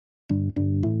Welcome,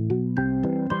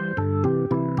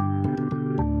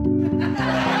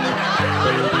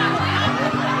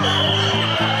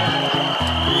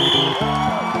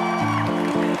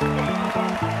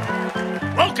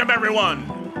 everyone,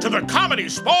 to the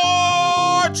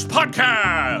ComedySportz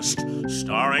Podcast,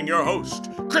 starring your host,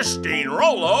 Christine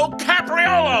Rollo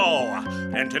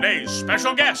Capriolo, and today's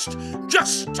special guest,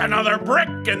 just another brick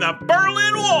in the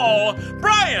Berlin Wall,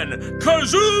 Brian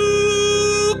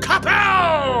Kazoo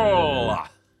Kapell.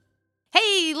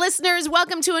 Hey, listeners,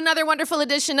 welcome to another wonderful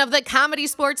edition of the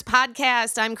ComedySportz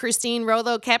Podcast. I'm Christine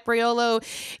Rollo Capriolo,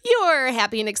 your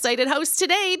happy and excited host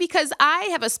today because I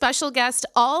have a special guest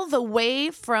all the way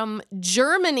from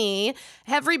Germany.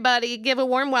 Everybody give a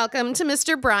warm welcome to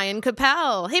Mr. Brian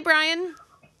Kapell. Hey, Brian.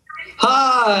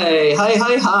 Hi.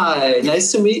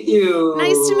 Nice to meet you.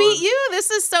 Nice to meet you. This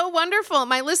is so wonderful.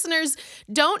 My listeners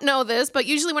don't know this, but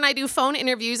usually when I do phone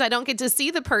interviews, I don't get to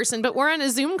see the person, but we're on a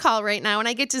Zoom call right now and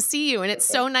I get to see you. And it's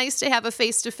so nice to have a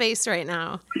face-to-face right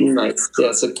now. Nice.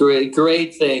 That's a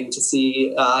great thing to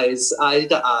see eye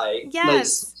to eye. Yes.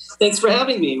 Nice. Thanks for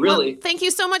having me, really. Well, thank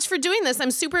you so much for doing this. I'm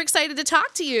super excited to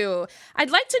talk to you. I'd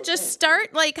like to just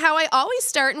start like how I always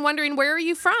start and wondering, where are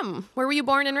you from? Where were you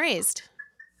born and raised?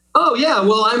 Oh, yeah.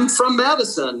 Well, I'm from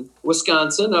Madison,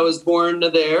 Wisconsin. I was born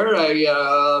there.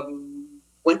 I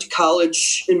went to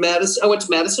college in Madison. I went to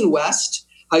Madison West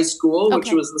High School,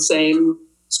 which was the same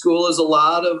school as a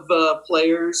lot of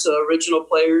original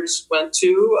players went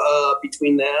to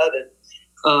between that.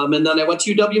 And then I went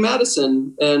to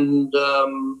UW-Madison and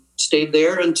stayed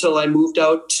there until I moved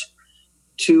out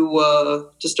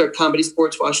to start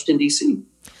ComedySportz Washington, D.C.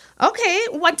 Okay.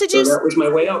 What did you... So that was my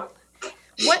way out.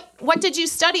 What did you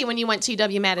study when you went to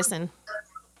UW-Madison?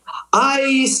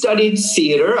 I studied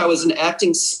theater. I was an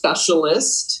acting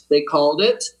specialist, they called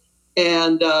it.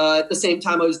 And at the same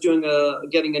time, I was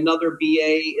getting another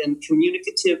BA in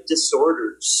communicative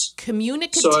disorders.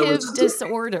 Disorders.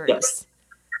 Yes,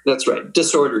 that's right.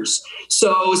 Disorders.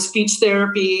 So speech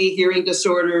therapy, hearing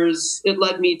disorders, it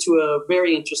led me to a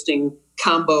very interesting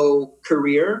combo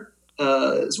career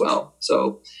as well.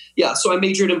 So, so I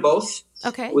majored in both.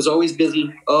 Okay. Was always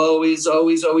busy, always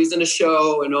in a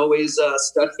show and always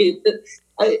studying.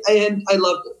 I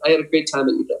loved it. I had a great time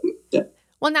at UW. Yeah.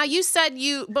 Well, now you said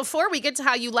before we get to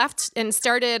how you left and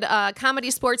started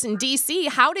ComedySportz in D.C.,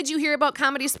 how did you hear about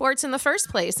ComedySportz in the first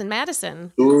place in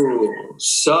Madison?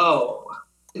 So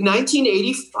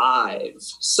 1985.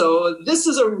 So this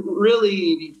is a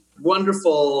really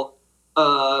wonderful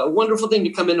thing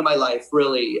to come into my life,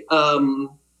 really.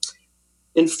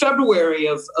 In February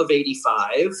of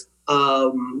 85,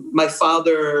 my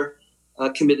father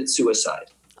committed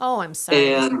suicide. Oh, I'm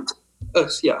sorry. And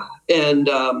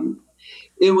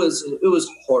it was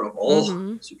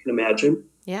horrible, as you can imagine.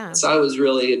 Yeah. So I was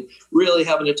really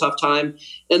having a tough time.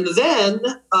 And then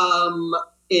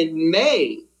in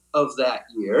May of that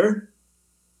year,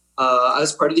 I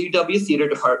was part of the UW theater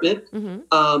department.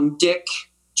 Dick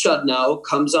Chudnow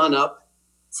comes on up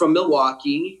from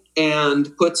Milwaukee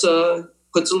and puts a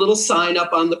little sign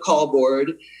up on the call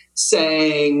board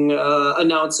saying,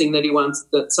 announcing that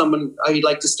he'd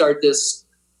like to start this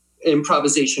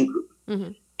improvisation group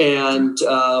and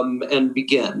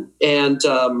begin. And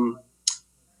so,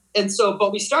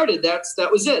 but we started, that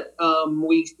was it.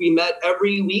 We met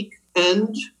every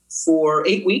weekend for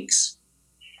 8 weeks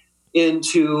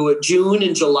into June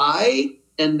and July.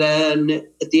 And then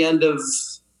at the end of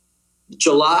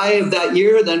July of that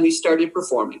year, then we started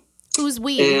performing. Who's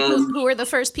we? Who were the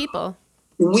first people?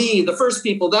 The first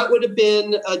people, that would have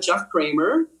been Jeff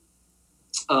Kramer,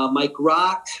 Mike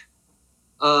Rock,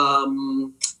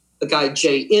 the guy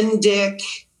Jay Indick,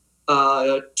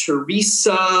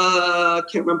 Teresa, I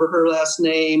can't remember her last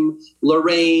name,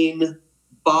 Lorraine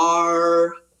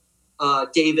Barr,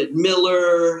 David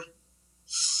Miller,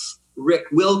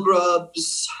 Rick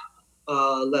Wilgrubs,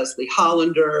 Leslie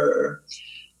Hollander,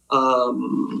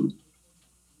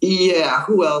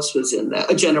 who else was in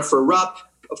that? Jennifer Rupp,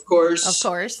 of course. Of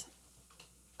course.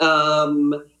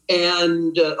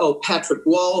 And Patrick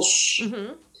Walsh.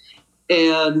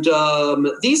 And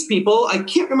these people, I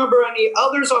can't remember any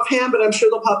others offhand, but I'm sure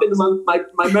they'll pop into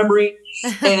my memory.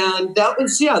 And that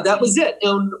was it.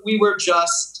 And we were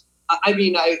just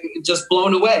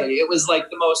blown away. It was like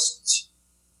the most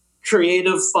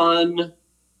creative fun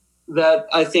that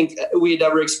I think we'd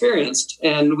ever experienced.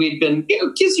 And we'd been,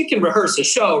 kids, you can rehearse a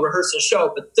show,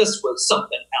 but this was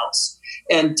something else.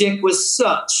 And Dick was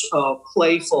such a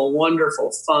playful,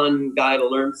 wonderful, fun guy to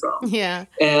learn from. Yeah.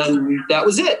 And that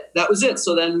was it.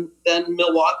 So then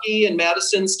Milwaukee and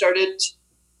Madison started,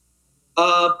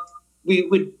 we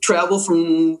would travel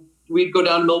from we'd go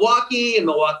down to Milwaukee, and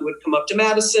Milwaukee would come up to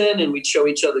Madison, and we'd show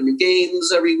each other new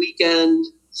games every weekend.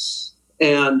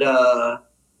 And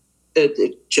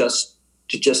it just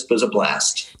was a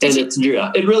blast.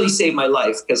 It really saved my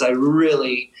life, because I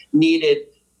really needed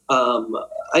that.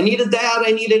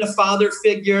 I needed a father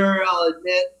figure. I'll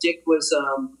admit, Dick was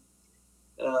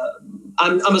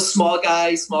I'm a small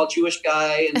Jewish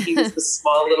guy, and he was the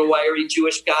small little wiry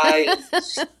Jewish guy.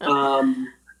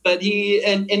 But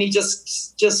he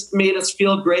just made us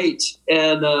feel great.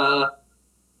 And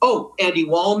Andy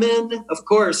Wallman, of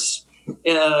course.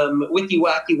 Wicky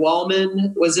Wacky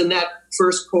Wallman was in that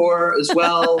first core as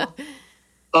well.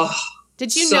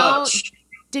 Did you know?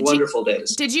 Wonderful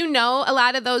days. Did you know a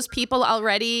lot of those people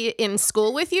already in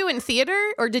school with you in theater,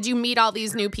 or did you meet all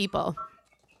these new people?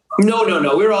 No.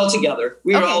 We were all together.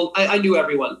 We were all. I knew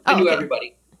everyone. I knew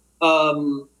everybody.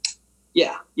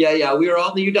 Yeah. We were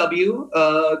all in the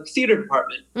UW theater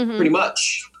department, pretty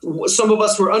much. Some of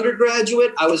us were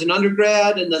undergraduate. I was an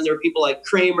undergrad, and then there were people like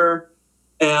Kramer,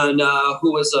 and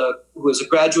who was a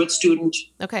graduate student.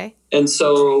 Okay. And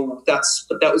so that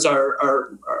was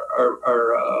our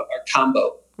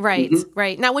combo. Right,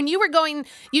 right. Now, when you were going,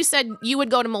 you said you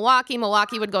would go to Milwaukee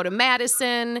would go to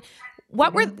Madison.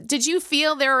 Did you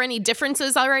feel there were any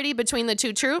differences already between the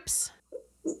two troops?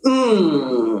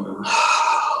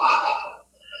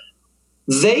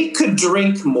 They could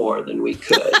drink more than we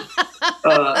could.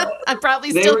 I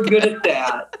probably they still were good at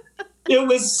that. It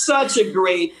was such a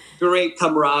great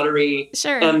camaraderie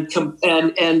and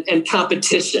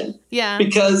competition. Yeah.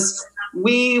 Because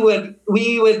we would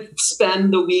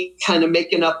spend the week kind of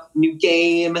making up new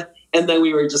game, and then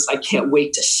we were just, I can't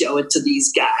wait to show it to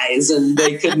these guys, and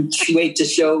they couldn't wait to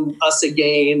show us a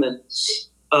game. And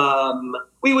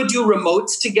we would do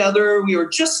remotes together. We were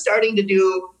just starting to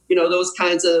do, those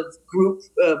kinds of group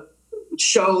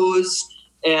shows,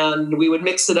 and we would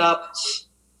mix it up.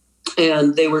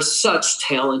 And they were such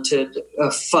talented,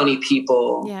 funny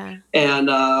people. Yeah. And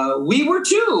we were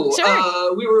too.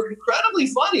 Sure. We were incredibly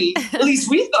funny. At least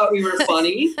we thought we were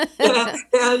funny. But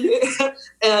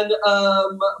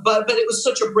it was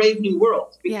such a brave new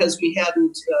world, because we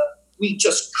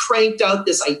just cranked out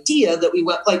this idea that we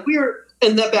went, like,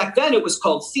 and that back then it was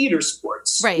called theater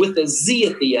sports, right, with a Z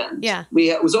at the end. Yeah.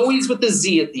 It was always with a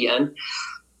Z at the end.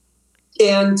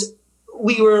 And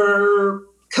we were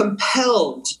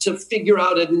compelled to figure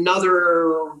out a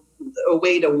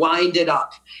way to wind it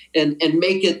up and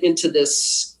make it into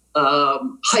this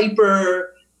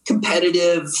hyper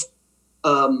competitive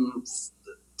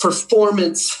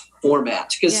performance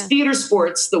format. Because theater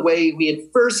sports, the way we had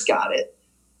first got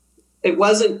it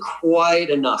wasn't quite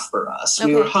enough for us.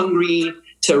 Okay. We were hungry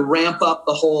to ramp up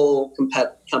the whole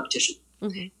competition.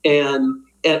 Mm-hmm. And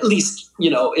at least,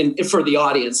 for the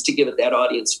audience, to give it that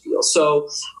audience feel. So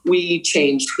we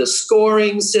changed the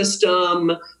scoring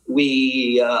system.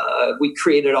 We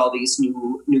created all these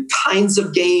new kinds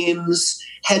of games,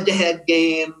 head-to-head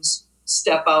games,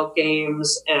 step-out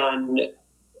games. And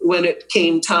when it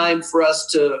came time for us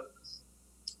to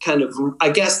kind of,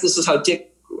 I guess this is how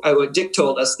Dick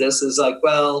told us this, is like,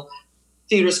 well,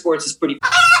 theater sports is pretty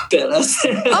fit us.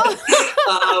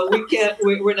 We can't,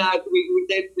 we're not,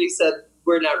 they said,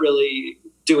 we're not really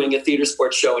doing a theater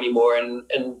sports show anymore, and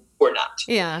we're not.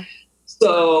 Yeah.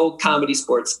 So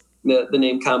ComedySportz, the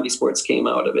name ComedySportz came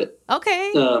out of it.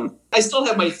 Okay. I still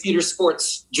have my theater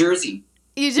sports jersey.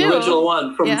 You do? The original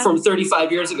one from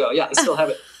 35 years ago. Yeah, I still have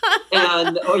it.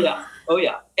 And oh yeah.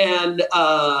 And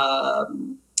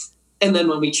then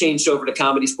when we changed over to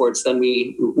ComedySportz, then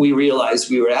we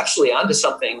realized we were actually onto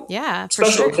something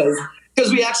special,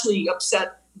 because we actually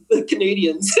upset the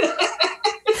Canadians.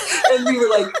 And we were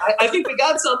like, I think we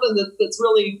got something that's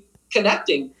really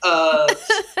connecting.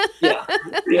 Yeah.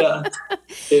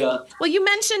 Well, you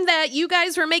mentioned that you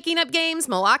guys were making up games.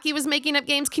 Milwaukee was making up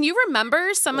games. Can you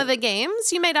remember some of the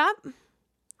games you made up?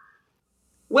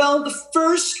 Well, the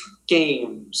first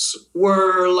games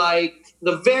were like,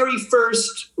 the very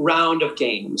first round of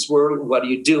games were, what are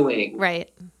you doing?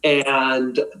 Right.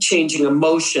 And changing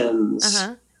emotions.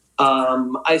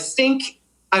 Uh-huh. I think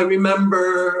I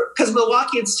remember, because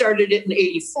Milwaukee had started it in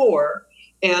 1984,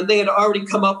 and they had already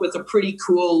come up with a pretty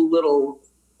cool little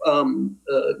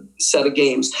set of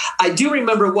games. I do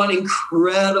remember one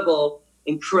incredible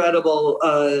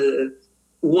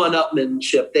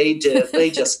one-upmanship they did.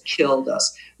 They just killed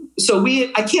us. So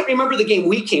I can't remember the game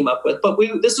we came up with, but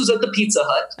this was at the Pizza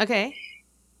Hut. Okay.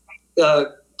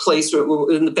 Place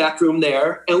in the back room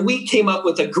there, and we came up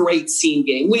with a great scene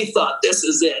game. We thought, this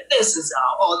is it. This is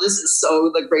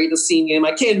so the greatest scene game. I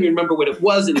can't even remember what it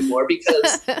was anymore,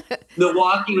 because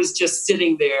Milwaukee was just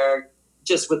sitting there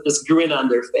just with this grin on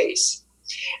their face.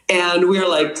 And we were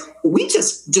like, we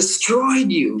just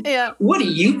destroyed you. Yeah. What are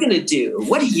you going to do?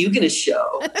 What are you going to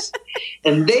show?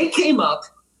 And they came up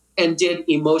and did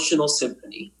Emotional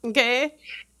Symphony. Okay.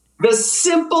 The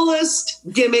simplest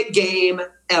gimmick game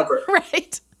ever.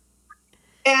 Right.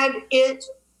 And it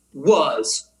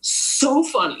was so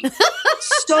funny,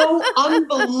 so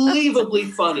unbelievably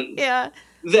funny. Yeah.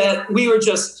 That we were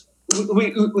just,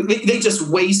 they just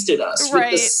wasted us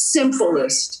with the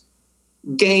simplest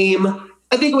game.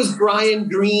 I think it was Brian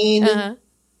Green. Uh-huh.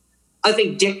 I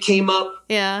think Dick came up.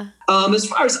 Yeah. As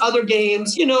far as other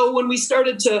games, when we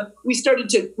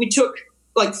took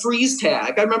like freeze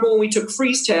tag. I remember when we took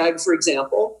freeze tag, for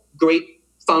example, great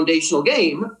foundational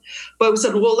game, but we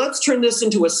said, well, let's turn this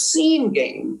into a scene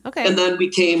game. Okay. And then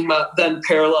then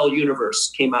Parallel Universe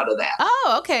came out of that.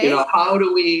 Oh, okay. How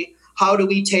do we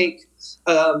take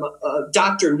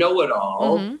Dr.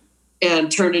 Know-It-All mm-hmm.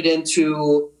 and turn it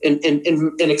into and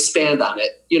expand on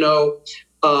it?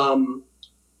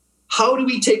 How do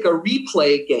we take a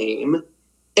replay game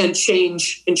and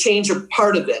change a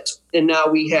part of it? And now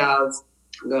we have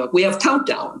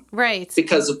Countdown, right?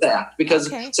 Because of that.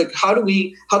 Because it's like, how can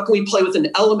we play with an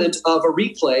element of a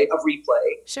replay,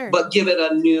 sure, but give it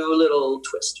a new little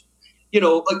twist?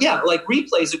 Like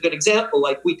replay is a good example.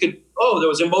 Like there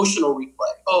was emotional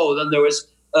replay. Then there was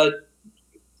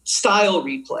style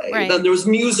replay. Right. Then there was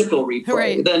musical replay.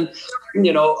 Right. Then,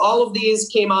 all of these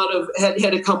came out of, had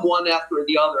to come one after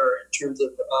the other in terms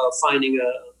of finding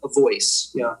a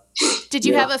voice. Yeah. Did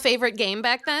you have a favorite game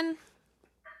back then?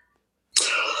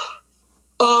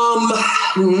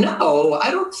 No, I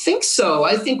don't think so.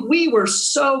 I think we were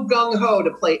so gung-ho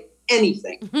to play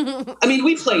anything. I mean,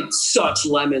 we played such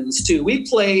lemons too. We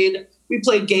played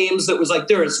games that was like,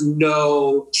 there is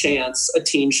no chance a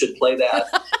team should play that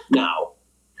now.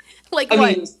 Like I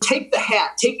what? mean,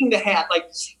 taking the hat,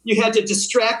 like you had to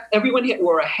distract, everyone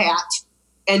wore a hat,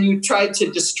 and you tried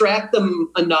to distract them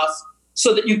enough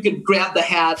so that you could grab the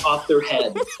hat off their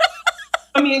head.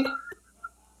 I mean,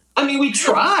 we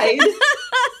tried.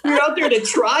 We were out there to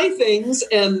try things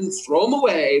and throw them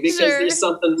away because there's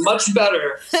something much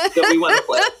better that we want to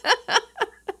play.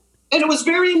 And it was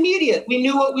very immediate. We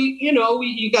knew what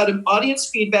you got an audience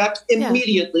feedback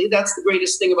immediately. Yeah. That's the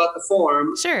greatest thing about the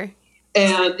forum. Sure.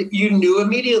 And you knew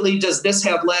immediately, does this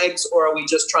have legs, or are we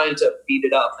just trying to beat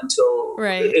it up until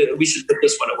we should put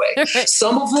this one away? Right.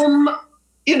 Some of them,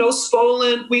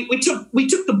 Spolin, we took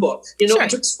the book. We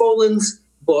took Spolin's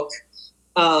book,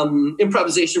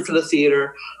 Improvisation for the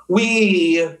Theater.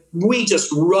 We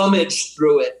just rummaged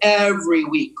through it every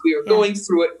week. We were going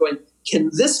through it going, can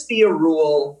this be a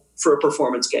rule for a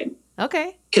performance game?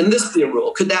 Okay. Can this be a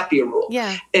rule? Could that be a rule?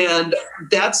 Yeah. And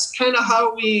that's kind of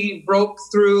how we broke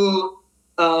through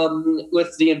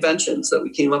with the inventions that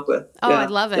we came up with. Oh, I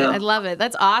love it. Yeah. I love it.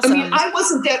 That's awesome. I mean, I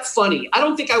wasn't that funny. I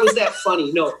don't think I was that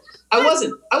funny. No, I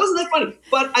wasn't that funny,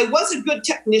 but I was a good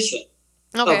technician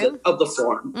of the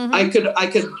form. Mm-hmm.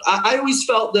 I always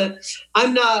felt that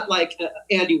I'm not like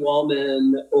Andy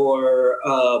Wallman or,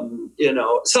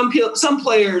 some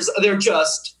players, they're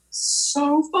just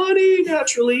so funny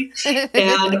naturally.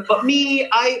 But me,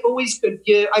 I always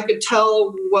I could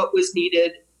tell what was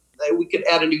needed. We could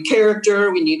add a new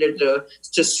character. We needed to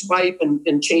swipe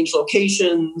and change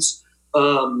locations.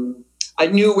 I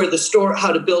knew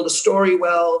how to build a story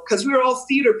well, because we were all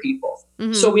theater people.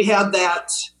 Mm-hmm. So we had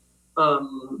that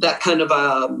kind of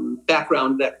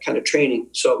background, that kind of training.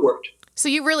 So it worked. So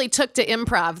you really took to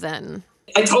improv then?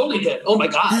 I totally did. Oh my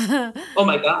God. Oh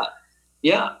my God.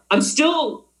 Yeah. I'm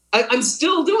still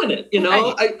doing it.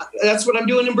 Right. That's what I'm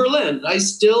doing in Berlin. I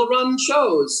still run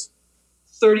shows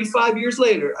 35 years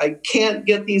later. I can't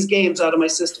get these games out of my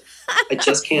system. I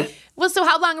just can't. Well, so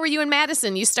how long were you in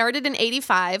Madison? You started in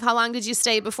 85. How long did you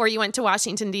stay before you went to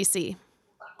Washington, D.C.?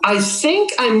 I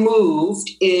think I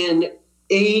moved in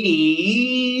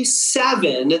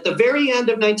 87. At the very end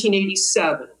of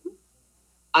 1987,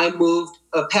 I moved.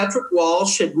 Patrick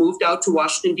Walsh had moved out to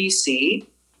Washington, D.C.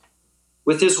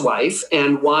 with his wife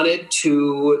and wanted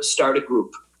to start a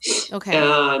group. Okay.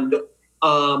 And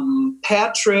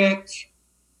Patrick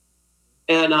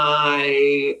and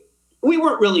we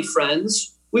weren't really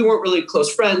friends. We weren't really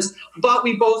close friends, but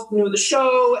we both knew the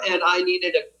show, and I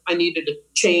needed a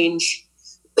change.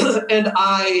 And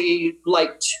I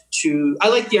liked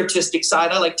the artistic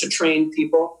side. I like to train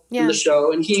people in the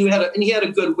show, and he had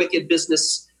a good, wicked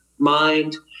business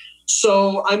mind.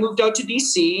 So I moved out to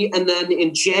DC, and then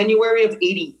in January of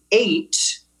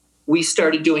 88, we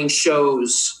started doing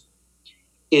shows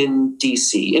in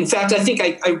DC. In fact, I think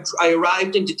I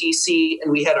arrived into DC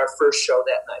and we had our first show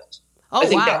that night. Oh, I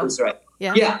think wow. that was right.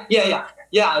 Yeah. Yeah.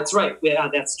 Yeah, that's right. Yeah,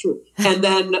 that's true. And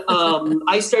then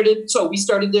we started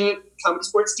the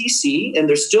ComedySportz DC, and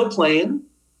they're still playing.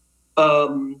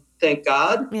 Thank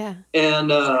God. Yeah.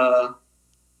 And that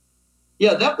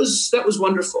was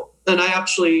wonderful. And I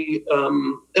actually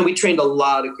and we trained a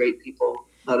lot of great people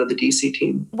out of the DC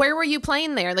team. Where were you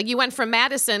playing there? Like, you went from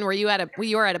Madison, where you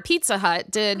were at a Pizza Hut.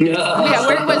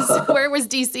 Where was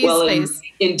DC's space?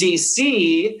 In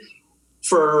DC,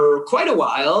 for quite a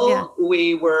while,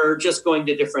 we were just going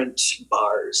to different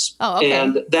bars. Oh, okay.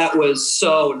 And that was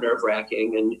so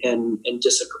nerve-wracking and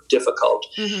difficult.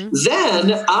 Mm-hmm.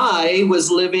 Then I was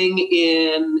living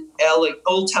in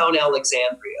Old Town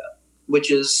Alexandria,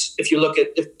 which is, if you look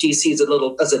at if DC is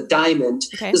as a diamond,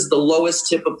 this is the lowest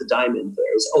tip of the diamond.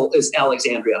 There is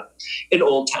Alexandria, in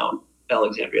Old Town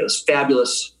Alexandria. This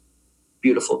fabulous,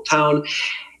 beautiful town.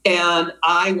 And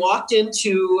I walked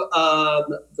into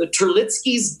the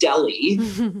Terlitsky's Deli.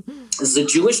 This is a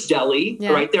Jewish deli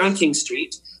right there on King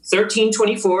Street,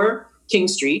 1324 King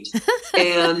Street.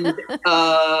 And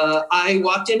I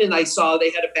walked in and I saw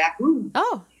they had a back room,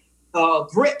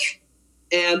 brick.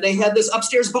 And they had this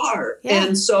upstairs bar. Yeah.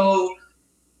 And so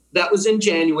that was in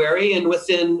January. And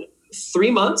within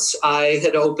 3 months, I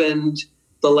had opened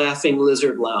the Laughing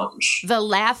Lizard Lounge. The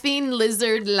Laughing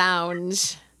Lizard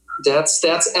Lounge. That's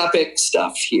epic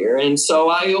stuff here. And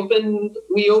so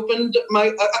we opened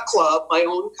my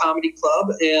own comedy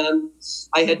club. And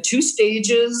I had 2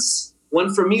 stages,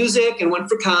 one for music and one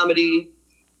for comedy.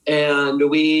 And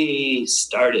we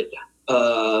started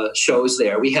shows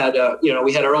there. We had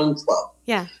our own club.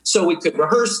 Yeah. So we could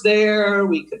rehearse there,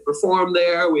 we could perform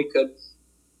there, we could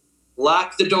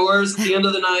lock the doors at the end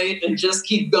of the night and just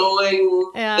keep going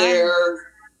there.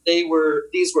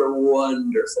 These were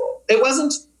wonderful.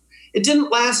 It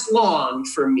didn't last long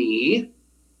for me.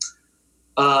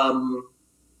 By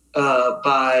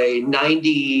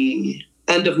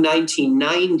end of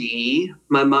 1990,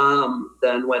 my mom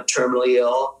then went terminally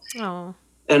ill. Oh.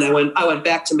 And I went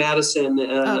back to Madison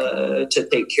to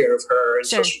take care of her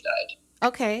until she died.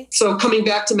 Okay. So coming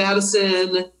back to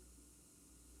Madison,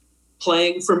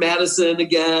 playing for Madison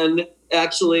again.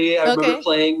 Actually, I remember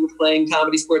playing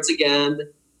ComedySportz again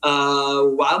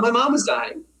while my mom was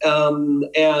dying,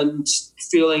 and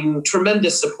feeling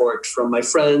tremendous support from my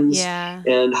friends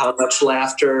and how much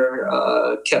laughter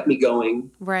kept me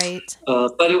going. Right.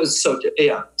 But it was so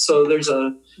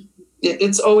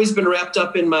it's always been wrapped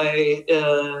up in my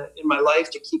life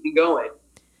to keep me going.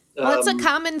 Well, it's a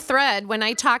common thread when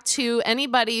I talk to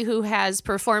anybody who has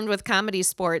performed with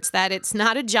ComedySportz, that it's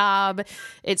not a job,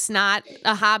 it's not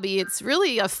a hobby, it's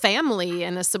really a family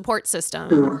and a support system.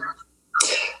 Mm-hmm.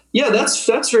 Yeah,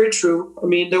 that's very true. I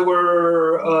mean, there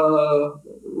were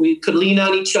we could lean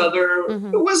on each other.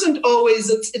 Mm-hmm. It wasn't always.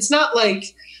 It's not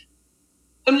like.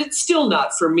 I mean, it's still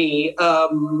not for me.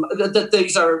 That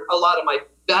these are a lot of my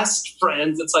best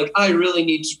friends. It's like I really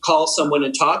need to call someone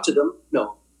and talk to them.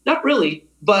 No, not really.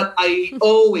 But I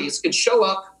always could show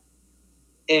up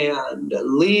and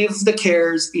leave the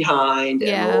cares behind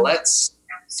and let's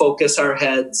focus our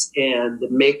heads and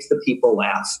make the people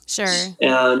laugh. Sure.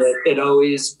 And it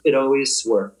always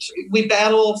worked. We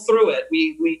battle through it.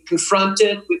 We confront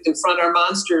it. We confront our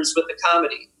monsters with the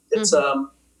comedy. It's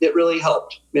it really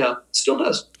helped. Yeah, it still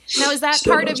does. Now, is that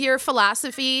part of your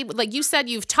philosophy? Like you said,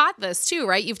 you've taught this too,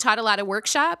 right? You've taught a lot of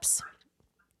workshops.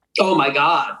 Oh my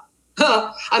God.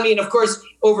 I mean, of course,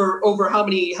 over how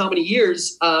many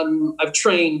years, I've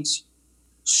trained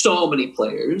so many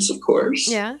players, of course.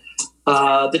 Yeah.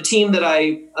 The team that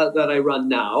I run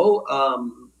now,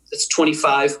 it's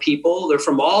 25 people. They're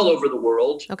from all over the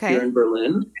world here in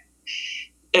Berlin.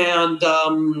 And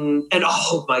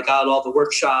oh my God, all the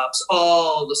workshops,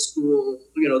 all the school,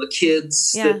 the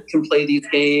kids that can play these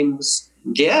games.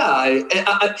 Yeah.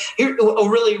 Here, a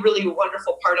really, really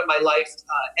wonderful part of my life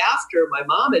after my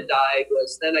mom had died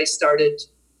was then I started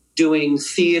doing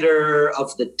theater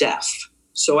of the deaf.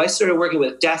 So I started working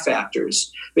with deaf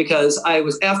actors because I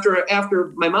was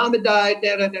after my mom had died,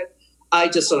 I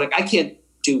just was like, I can't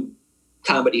do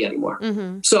comedy anymore.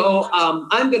 Mm-hmm. So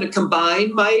I'm going to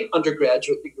combine my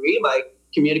undergraduate degree, my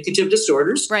communicative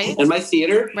disorders, and my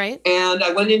theater. Right. And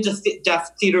I went into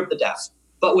theater of the deaf.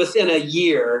 But within a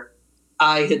year,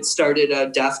 I had started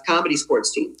a deaf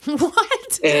ComedySportz team.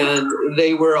 What? And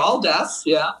they were all deaf,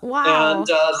 Wow. And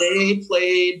they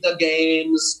played the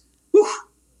games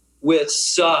with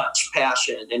such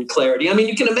passion and clarity. I mean,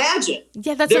 you can imagine.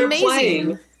 Yeah, that's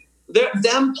amazing.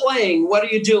 Them playing, what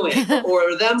are you doing?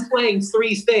 Or them playing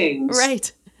 3 things.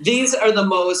 Right. These are the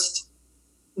most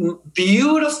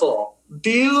beautiful,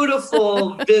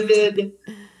 vivid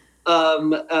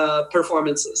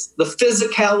performances. The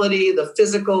physicality, the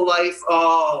physical life.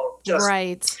 Oh,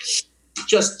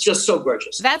 just so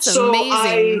gorgeous. That's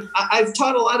amazing. I've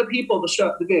taught a lot of people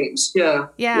the games.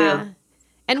 Yeah.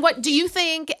 And what do you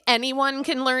think? Anyone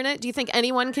can learn it? Do you think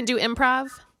anyone can do improv?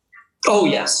 Oh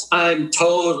yes, I'm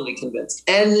totally convinced.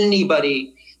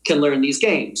 Anybody can learn these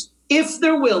games if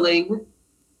they're willing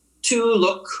to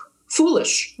look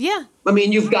foolish. Yeah. I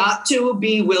mean, you've got to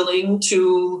be willing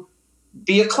to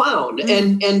be a clown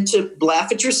and to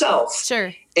laugh at yourself.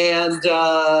 Sure. And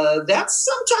that's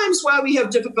sometimes why we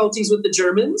have difficulties with the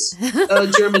Germans,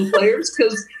 German players,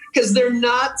 because they're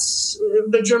not,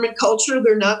 the German culture,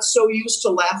 they're not so used to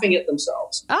laughing at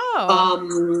themselves.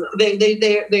 Oh.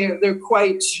 They're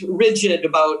quite rigid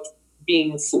about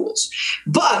being fools.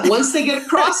 But once they get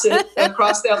across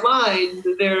that line,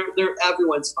 they're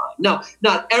everyone's fine. Now,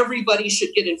 not everybody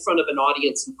should get in front of an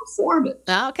audience and perform it.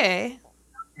 Okay.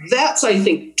 That's, I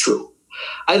think, true.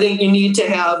 I think you need to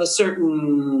have a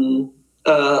certain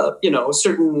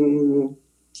certain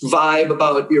vibe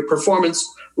about your performance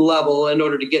level in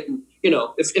order to get,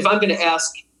 if I'm going to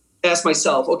ask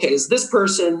myself, okay, is this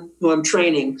person who I'm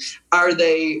training, can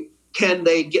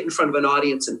they get in front of an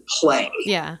audience and play?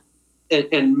 Yeah.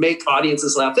 And make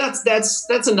audiences laugh?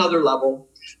 That's another level,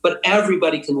 but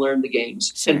everybody can learn the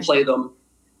games and play them.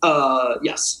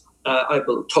 Yes. I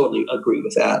totally agree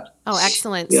with that. Oh,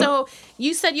 excellent. Yeah. So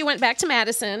you said you went back to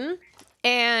Madison,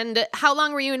 and how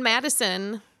long were you in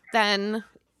Madison then?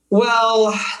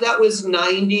 Well, that was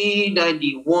 90,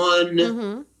 91.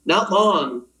 Mm-hmm. Not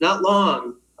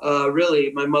long.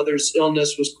 Really, my mother's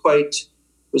illness was pretty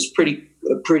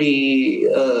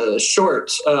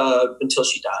short until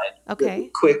she died. Okay.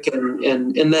 Quick,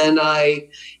 and then I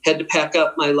had to pack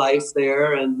up my life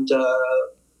there and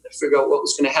figure out what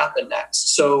was going to happen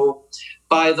next. So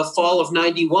by the fall of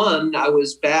 91, I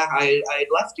was back. I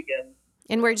left again.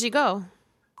 And where'd you go?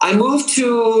 I moved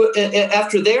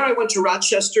after there, I went to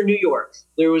Rochester, New York.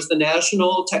 There was the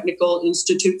National Technical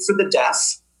Institute for the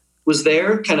Deaf, was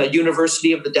there, kind of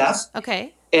University of the Deaf.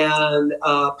 Okay. And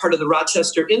part of the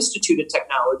Rochester Institute of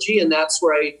Technology. And that's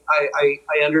where I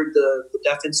entered the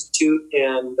Deaf Institute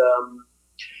and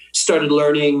started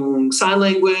learning sign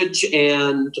language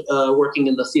and working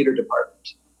in the theater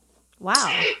department.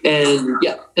 Wow.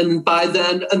 And by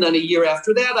then, and then a year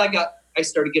after that, I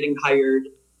started getting hired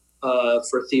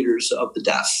for theaters of the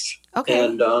deaf. Okay.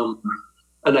 And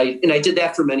I did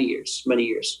that for many years.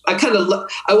 I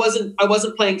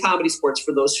wasn't playing ComedySportz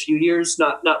for those few years,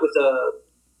 not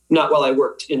while I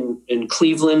worked in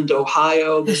Cleveland,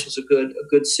 Ohio. This was a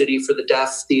good city for the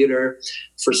deaf theater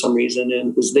for some reason,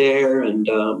 and was there. And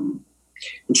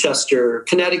in Chester,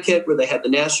 Connecticut, where they had the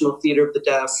National Theater of the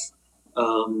Deaf.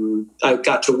 I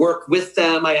got to work with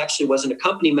them. I actually wasn't a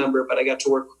company member, but I got to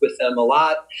work with them a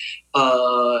lot.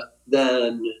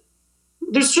 Then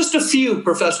there's just a few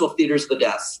professional theaters of the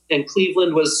deaf, and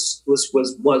Cleveland was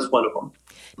one of them.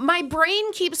 My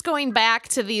brain keeps going back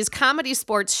to these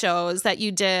ComedySportz shows that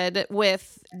you did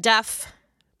with deaf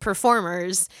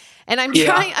performers. And I'm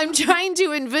trying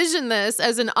to envision this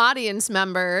as an audience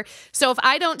member. So if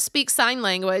I don't speak sign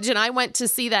language and I went to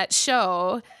see that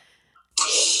show,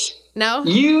 no?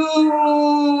 We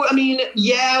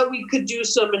could do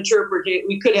some interpreting.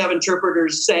 We could have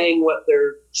interpreters saying what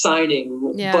they're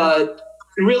signing, but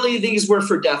really these were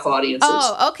for deaf audiences.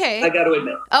 Oh, okay. I got to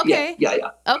admit. Okay. Yeah.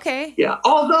 Okay. Yeah.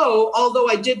 Although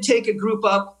I did take a group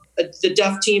up, the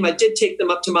deaf team, I did take them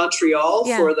up to Montreal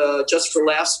for the Just for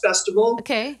Laughs Festival.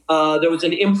 Okay. There was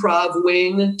an improv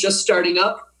wing just starting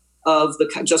up of the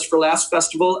Just for Laughs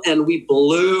Festival, and we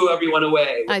blew everyone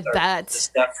away. I bet.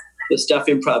 This deaf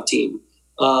improv team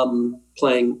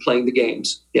playing the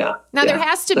games. Yeah. Now there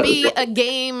has to be a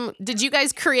game. Did you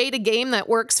guys create a game that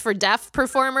works for deaf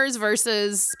performers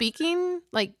versus speaking?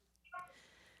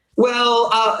 Well,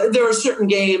 there are certain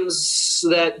games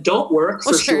that don't work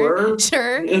for sure.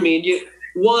 Sure. I mean,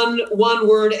 one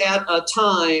word at a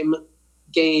time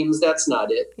games. That's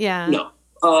not it. Yeah. No.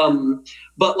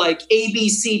 But like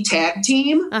ABC Tag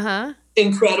Team,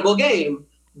 incredible game.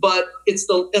 But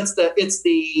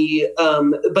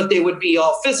but they would be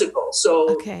all physical.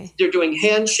 So they're doing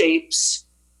hand shapes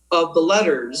of the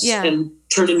letters and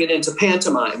turning it into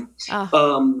pantomime,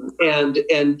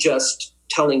 and just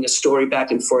telling a story back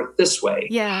and forth this way.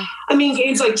 Yeah. I mean,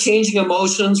 games like Changing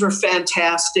Emotions were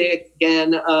fantastic.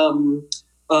 Again,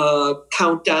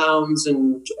 countdowns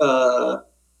and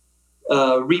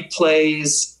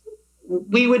replays.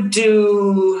 We would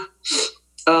do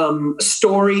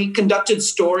conducted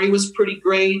story was pretty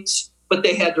great, but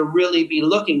they had to really be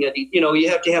looking at it. You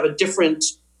have to have a different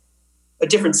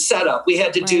setup. We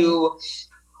had to do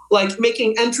like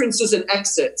making entrances and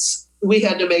exits. We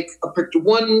had to make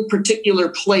one particular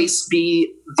place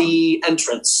be the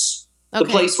entrance, the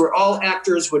place where all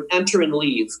actors would enter and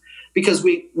leave. Because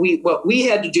what we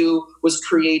had to do was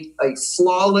create a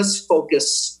flawless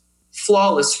focus.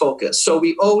 So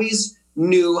we always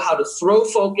knew how to throw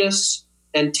focus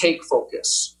and take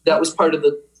focus. That was part of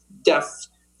the deaf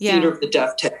theater of the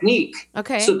deaf technique.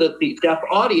 So that the deaf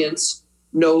audience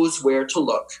knows where to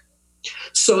look.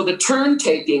 So the turn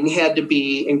taking had to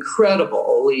be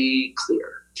incredibly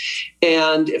clear.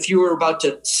 And if you were about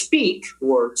to speak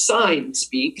or sign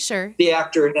speak, the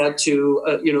actor had to,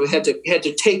 had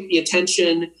to take the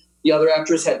attention. The other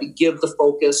actors had to give the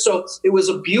focus. So it was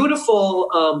a beautiful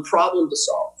problem to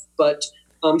solve. But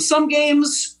some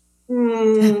games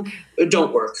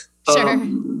don't work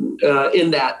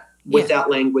in that with that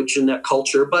language and that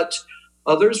culture. But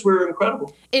others were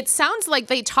incredible. It sounds like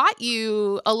they taught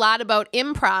you a lot about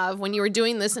improv when you were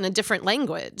doing this in a different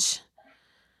language.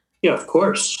 Yeah, of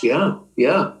course. Yeah,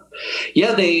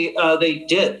 they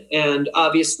did. And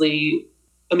obviously,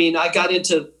 I mean, I got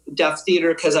into deaf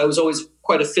theater because I was always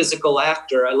quite a physical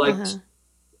actor. I liked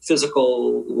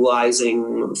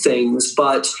physicalizing things.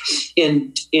 But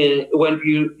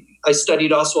I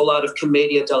studied also a lot of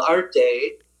commedia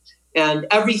dell'arte, and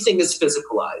everything is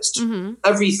physicalized.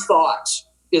 Every thought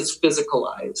is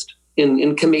physicalized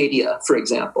in commedia, for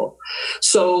example.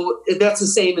 So that's the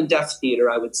same in deaf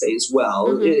theater, I would say as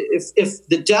well. If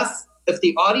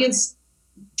the audience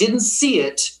didn't see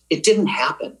it, it didn't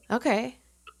happen.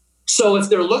 So if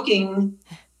they're looking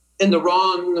in the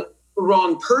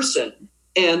wrong person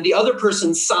and the other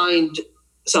person signed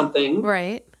something,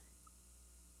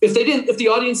 if the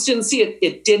audience didn't see it,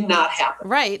 it did not happen.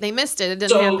 They missed it. It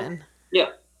didn't happen. Yeah.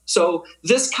 So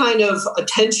this kind of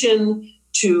attention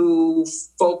to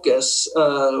focus,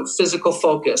 physical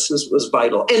focus was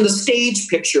vital. And the stage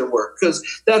picture work, because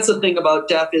that's the thing about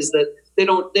deaf is that they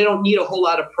don't need a whole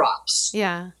lot of props.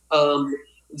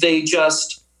 They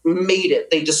just made it.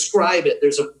 They describe it.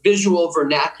 There's a visual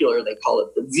vernacular, they call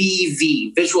it the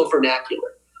VV, visual vernacular.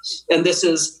 And this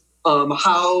is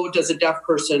how does a deaf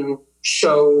person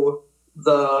show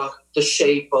the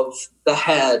shape of the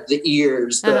head, the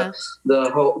ears,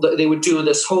 they would do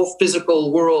this whole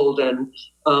physical world and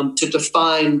to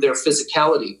define their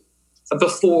physicality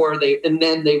and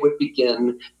then they would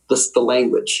begin the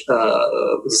language,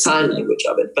 the sign language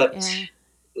of it. But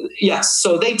yes,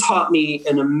 so they taught me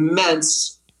an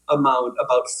immense amount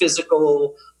about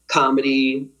physical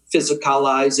comedy,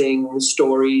 physicalizing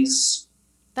stories.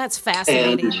 That's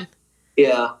fascinating.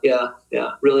 And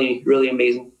really, really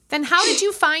amazing. Then how did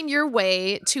you find your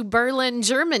way to Berlin,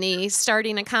 Germany,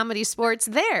 starting a ComedySportz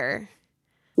there?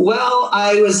 Well,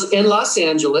 I was in Los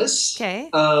Angeles,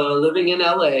 living in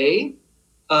LA,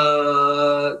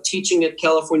 teaching at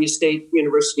California State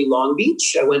University, Long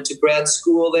Beach. I went to grad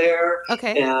school there,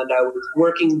 and I was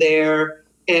working there.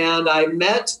 And I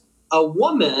met a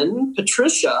woman,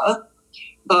 Patricia,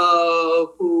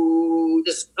 who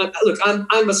just look.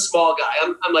 I'm a small guy.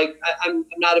 I'm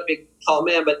not a big tall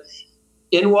man, but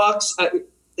in walks.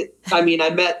 I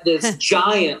met this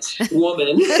giant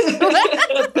woman,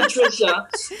 Patricia,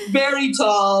 very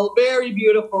tall, very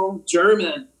beautiful,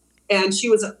 German, and she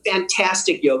was a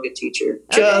fantastic yoga teacher.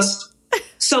 Just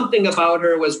something about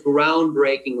her was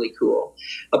groundbreakingly cool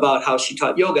about how she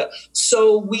taught yoga.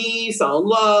 So we fell in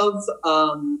love,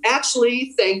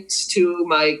 actually, thanks to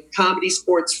my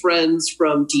ComedySportz friends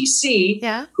from DC,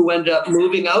 who ended up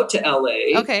moving out to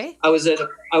LA. I was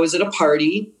at a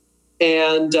party.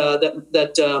 And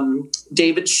that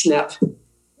David Schnepp,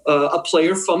 a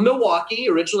player from Milwaukee,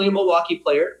 originally a Milwaukee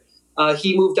player,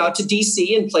 he moved out to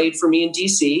D.C. and played for me in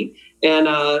D.C.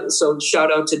 And so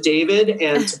shout out to David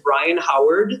and to Brian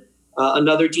Howard,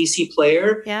 another D.C.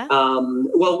 player.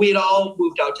 Well, we had all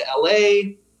moved out to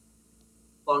L.A.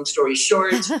 Long story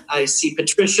short, I see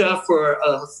Patricia for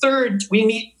we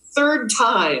meet third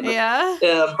time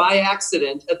by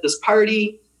accident at this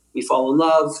party. We fall in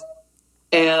love.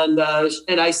 And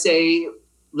I say,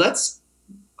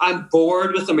 I'm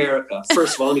bored with America.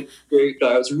 First of all, I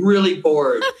was really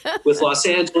bored with Los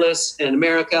Angeles and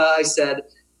America. I said,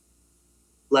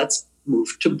 let's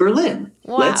move to Berlin.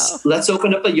 Wow. Let's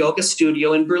open up a yoga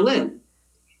studio in Berlin.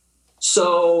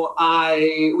 So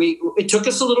it took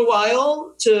us a little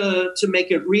while to make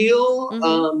it real.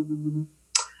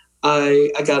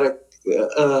 I got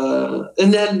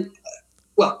and then,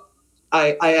 well,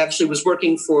 I actually was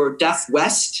working for Deaf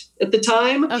West at the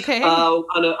time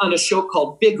on a show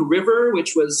called Big River,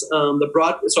 which was the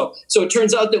broad. So it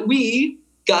turns out that we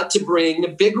got to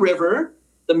bring Big River,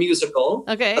 the musical,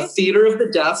 Okay. a Theater of the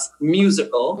Deaf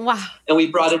musical. Wow. And we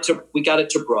got it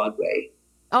to Broadway.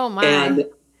 Oh my. And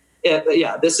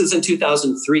this is in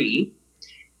 2003.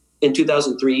 In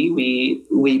 2003,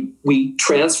 we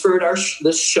transferred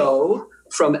this show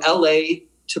from LA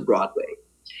to Broadway.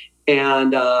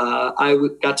 And I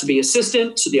got to be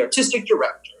assistant to the artistic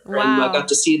director. Wow. And I got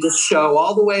to see this show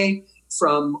all the way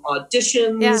from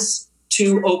auditions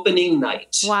to opening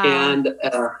night. Wow. And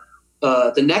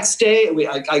the next day,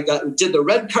 I did the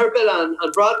red carpet on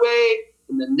Broadway.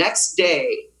 And the next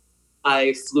day,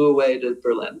 I flew away to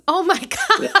Berlin. Oh my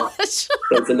gosh.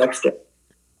 That was the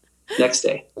next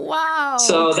day. Wow.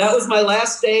 So that was my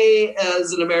last day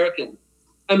as an American.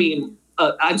 I mean,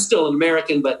 I'm still an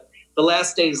American, but the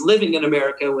last days living in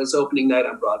America was opening night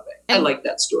on Broadway. I like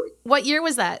that story. What year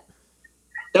was that?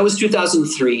 That was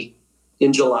 2003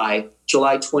 in July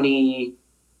 23rd,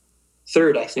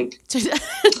 I think.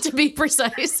 To be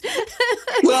precise.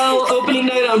 Well, opening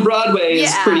night on Broadway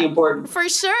is pretty important. For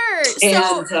sure.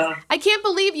 And, so I can't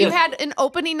believe you had an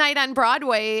opening night on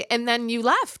Broadway and then you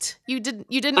left. You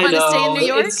didn't want to stay in New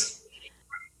York?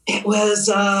 It was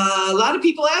a lot of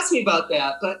people ask me about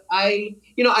that, but I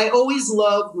always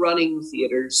loved running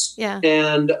theaters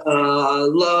and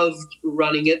loved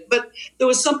running it. But there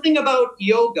was something about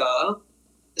yoga,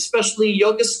 especially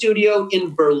yoga studio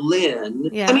in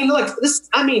Berlin. Yeah. I mean, look,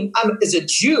 I'm as a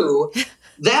Jew,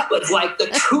 that was like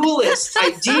the coolest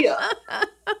idea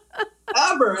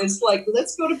ever. It's like,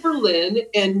 let's go to Berlin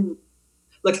and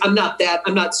look, I'm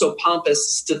not so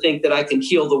pompous to think that I can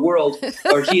heal the world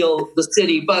or heal the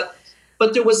city, but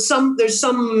there's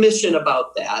some mission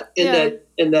about that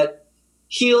in that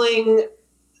healing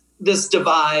this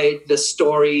divide, this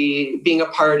story, being a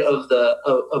part of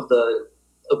the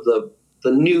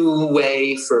new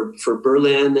way for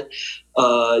Berlin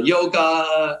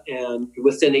yoga. And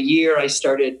within a year, I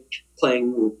started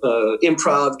playing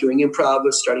improv, doing improv,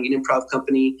 was starting an improv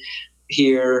company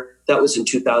here. That was in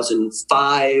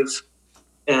 2005,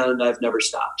 and I've never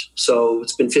stopped. So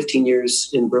it's been 15 years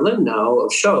in Berlin now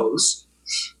of shows.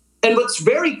 And what's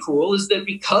very cool is that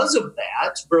because of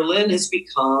that, Berlin has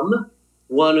become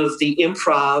one of the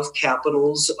improv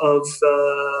capitals of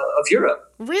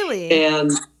Europe. Really?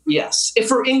 And yes,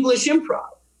 for English improv.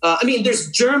 I mean, there's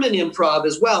German improv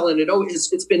as well, and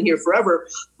it's been here forever.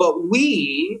 But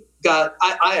we got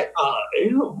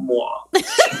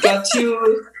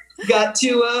got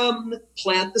to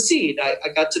plant the seed. I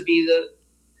got to be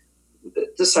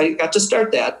I got to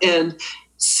start that, and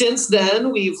since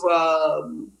then we've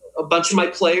a bunch of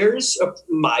the players,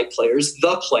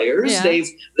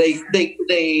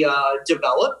 they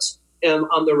developed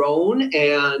on their own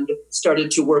and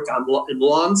started to work in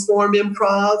long form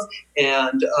improv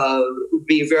and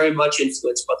be very much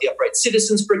influenced by the Upright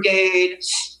Citizens Brigade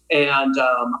and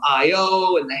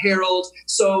IO and the Herald.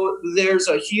 So there's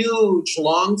a huge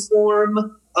long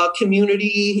form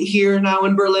community here now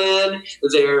in Berlin.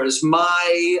 There's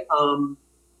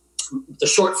the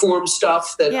short form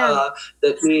stuff that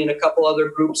me and a couple other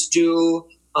groups do.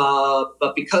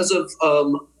 But because of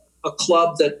a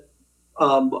club that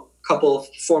a couple of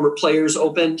former players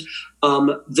opened,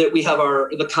 that we have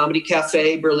the Comedy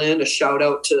Cafe Berlin, a shout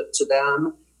out to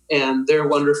them. And they're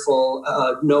wonderful.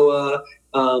 Noah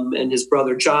and his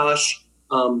brother Josh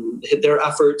hit their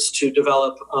efforts to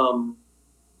develop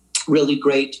really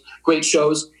great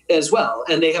shows as well.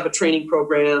 And they have a training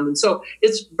program. And so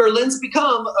Berlin's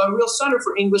become a real center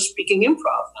for English speaking improv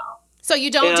now. So you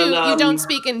don't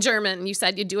speak in German. You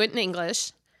said you do it in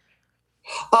English.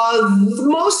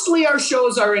 Mostly our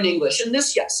shows are in English. And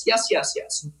this, yes.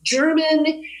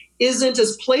 German isn't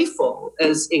as playful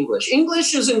as English.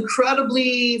 English is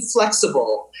incredibly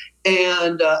flexible.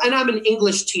 And I'm an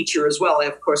English teacher as well.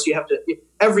 Of course, you have to,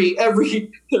 every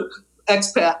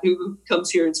expat who comes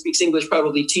here and speaks English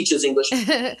probably teaches English.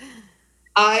 So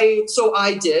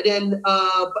I did. And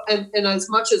as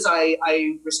much as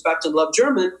I respect and love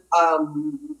German,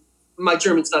 my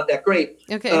German's not that great.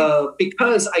 Okay.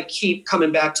 Because I keep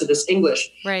coming back to this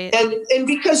English. Right. And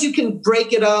because you can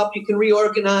break it up, you can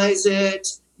reorganize it,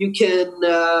 you can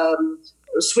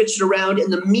switch it around,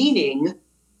 and the meaning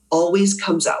always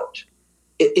comes out.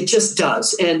 It just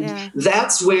does. And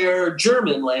that's where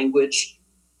German language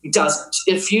doesn't.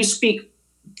 If you speak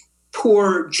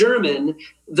poor German,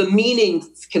 the meaning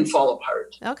can fall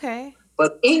apart. Okay.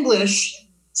 But English,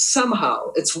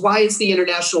 somehow, it's why it's the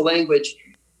international language.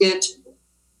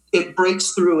 It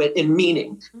breaks through it in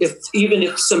meaning. Even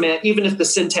if the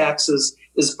syntax is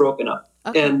broken up.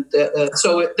 Okay. And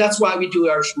so that's why we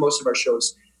do most of our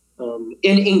shows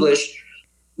in English.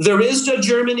 There is a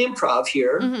German improv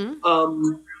here,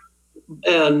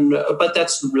 but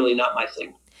that's really not my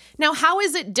thing. Now, how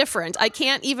is it different? I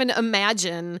can't even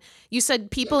imagine. You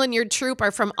said people in your troupe are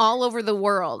from all over the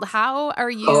world. How are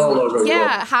you? All over the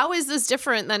world. How is this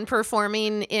different than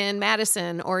performing in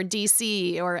Madison or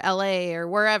DC or LA or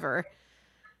wherever?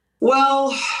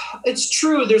 Well, it's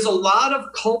true. There's a lot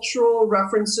of cultural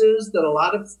references that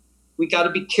we got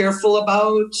to be careful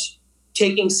about,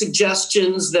 taking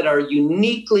suggestions that are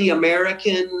uniquely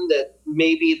American, that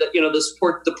maybe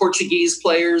the Portuguese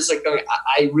players are going,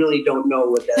 I really don't know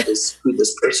what that is, who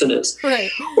this person is, right,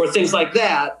 or things like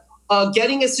that.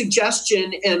 Getting a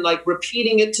suggestion and like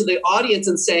repeating it to the audience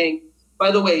and saying, by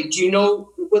the way, do you know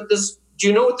what this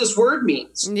word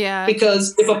means? Yeah.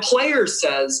 Because if a player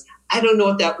says, I don't know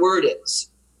what that word is,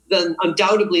 then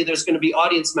undoubtedly there's going to be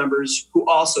audience members who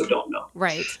also don't know.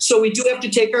 Right. So we do have to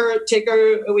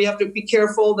we have to be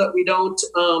careful that we don't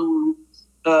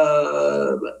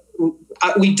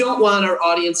want our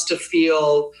audience to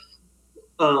feel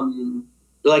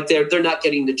like they're not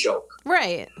getting the joke.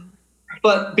 Right.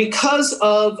 But because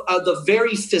of the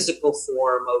very physical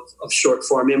form of short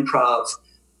form improv,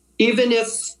 even if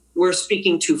we're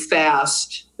speaking too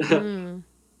fast,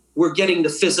 we're getting the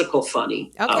physical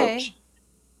funny out.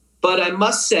 But I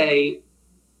must say,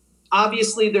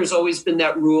 obviously, there's always been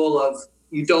that rule of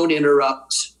you don't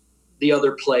interrupt the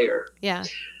other player. Yeah.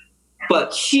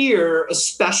 But here,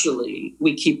 especially,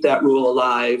 we keep that rule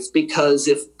alive, because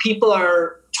if people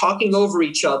are talking over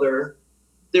each other,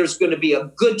 there's going to be a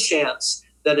good chance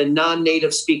that a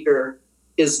non-native speaker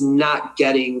is not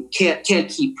can't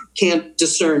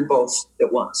discern both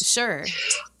at once. Sure.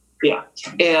 Yeah.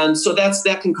 And so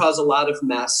that can cause a lot of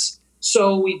mess.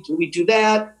 So we do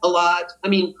that a lot. I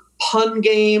mean, pun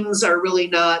games are really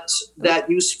not that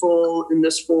useful in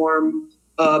this form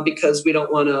because we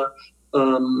don't want to,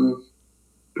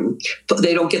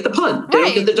 they don't get the pun. They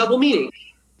don't get the double meaning.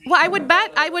 Well, I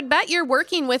would bet you're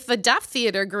working with the Deaf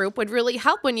Theater group would really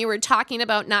help when you were talking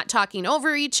about not talking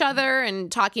over each other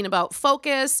and talking about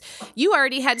focus. You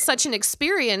already had such an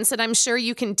experience that I'm sure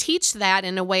you can teach that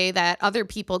in a way that other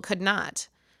people could not.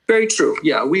 Very true.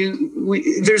 Yeah,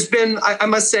 there's been, I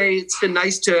must say, it's been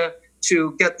nice to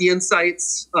get the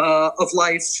insights of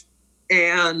life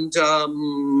and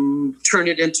turn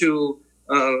it into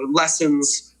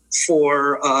lessons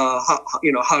for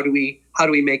how do we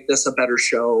make this a better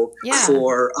show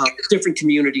for different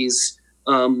communities.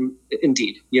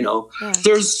 Indeed,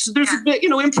 there's a bit,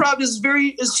 improv is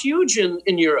huge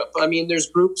in Europe. I mean, there's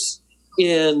groups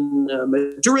in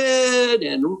Madrid,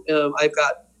 and I've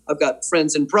got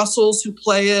friends in Brussels who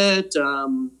play it,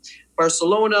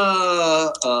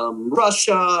 Barcelona,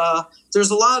 Russia.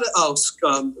 There's a lot of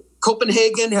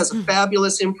Copenhagen has a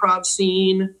fabulous improv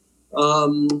scene,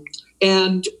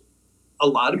 and a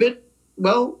lot of it,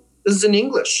 is in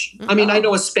English. I mean, I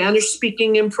know a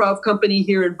Spanish-speaking improv company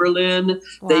here in Berlin.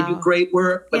 Wow. They do great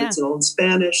work, but it's all in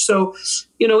Spanish. So,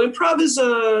 improv is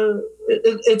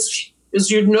as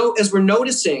we're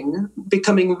noticing,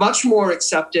 becoming much more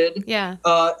accepted. Yeah.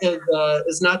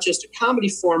 As not just a comedy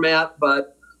format,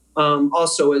 but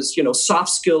also as soft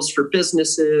skills for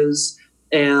businesses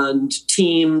and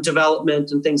team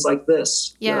development and things like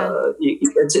this. Yeah.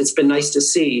 It's been nice to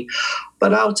see.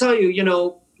 But I'll tell you,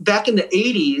 back in the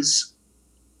 80s,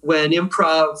 when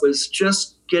improv was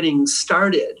just getting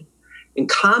started and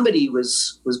comedy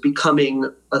was becoming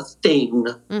a thing,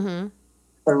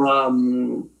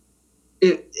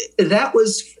 we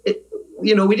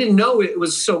didn't know it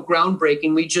was so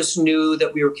groundbreaking. We just knew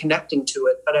that we were connecting to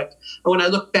it. But when I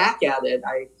look back at it,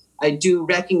 I do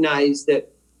recognize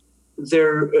that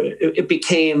it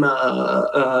became,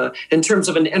 in terms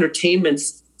of an entertainment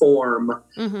form,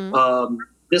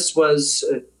 this was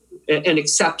and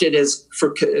accepted as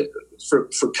for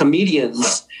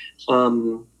comedians.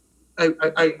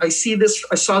 I see this.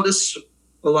 I saw this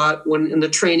a lot when in the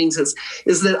trainings is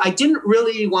that I didn't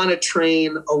really want to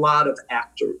train a lot of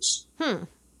actors.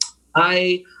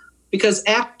 Because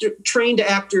trained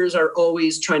actors are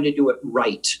always trying to do it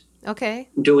right. Okay.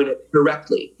 Doing it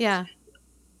correctly. Yeah.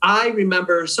 I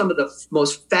remember some of the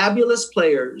most fabulous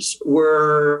players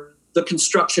were the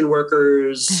construction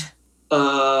workers,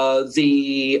 an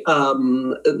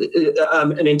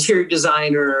interior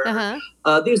designer.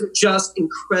 These are just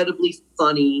incredibly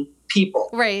funny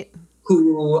people. Right.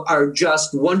 Who are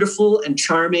just wonderful and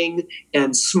charming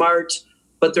and smart,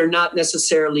 but they're not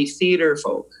necessarily theater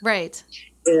folk. Right.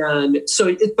 And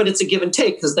so, but it's a give and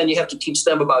take, because then you have to teach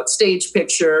them about stage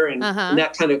picture and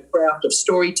that kind of craft of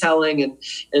storytelling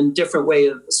and different way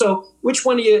of. So, which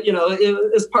one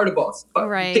do is part of both?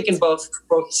 Right. Picking both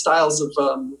styles of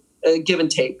give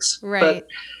and takes. Right. But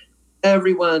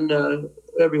everyone,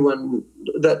 everyone,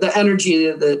 the energy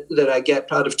that I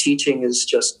get out of teaching is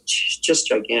just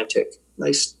gigantic.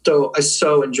 I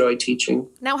so enjoy teaching.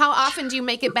 Now, how often do you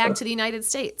make it back to the United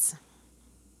States?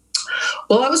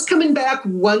 Well, I was coming back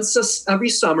once every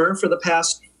summer for the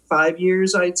past 5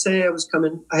 years, I'd say.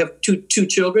 I have two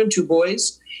children, 2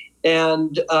 boys,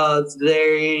 and I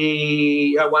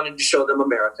wanted to show them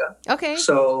America. Okay.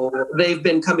 So they've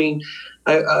been coming,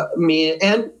 me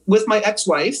and with my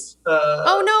ex-wife.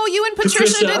 Oh, no, you and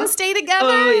Patricia didn't stay together?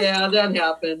 Oh, yeah, that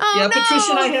happened. Oh, yeah, no.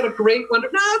 Patricia and I had a great one. No,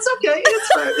 it's okay.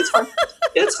 It's fine.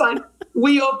 It's fine.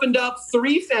 We opened up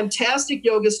 3 fantastic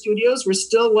yoga studios. We're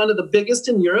still one of the biggest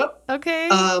in Europe. Okay.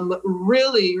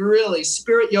 Really, really,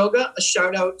 Spirit Yoga. A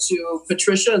shout out to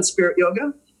Patricia and Spirit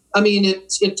Yoga. I mean,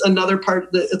 it's another part.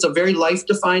 It's a very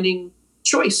life-defining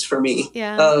choice for me.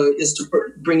 Yeah. Is to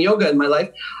bring yoga in my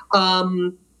life.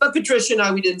 But Patricia and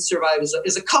I, we didn't survive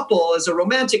as a couple, as a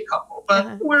romantic couple.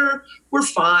 But we're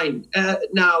fine.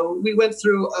 Now we went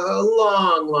through a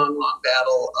long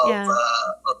battle of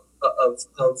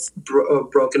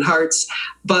broken hearts,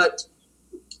 but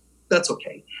that's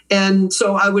okay. And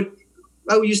so I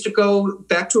used to go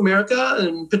back to America,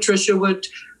 and Patricia would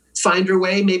find her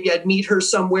way. Maybe I'd meet her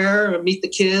somewhere or meet the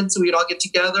kids. We'd all get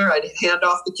together. I'd hand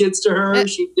off the kids to her.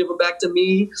 She'd give them back to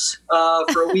me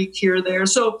for a week here or there.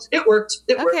 So it worked.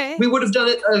 Worked. We would have done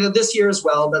it this year as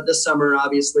well, but this summer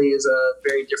obviously is a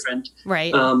very different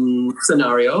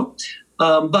scenario.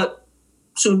 But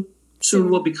soon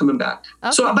we'll be coming back.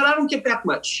 Okay. So, but I don't get back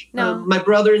much. No. My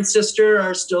brother and sister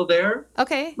are still there.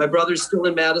 Okay. My brother's still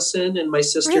in Madison, and my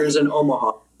sister is in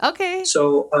Omaha. Okay.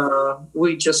 So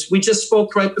we just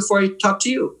spoke right before I talked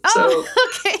to you. Oh,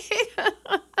 so,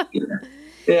 okay.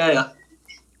 Yeah.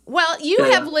 Well, you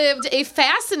have lived a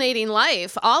fascinating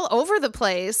life all over the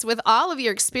place with all of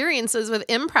your experiences with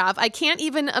improv. I can't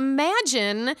even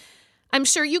imagine, I'm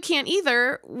sure you can't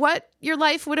either, what your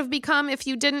life would have become if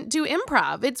you didn't do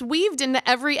improv. It's weaved into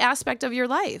every aspect of your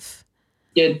life.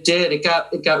 It did. It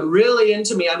got really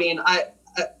into me. I mean,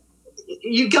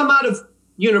 you come out of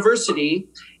university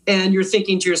and you're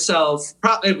thinking to yourself,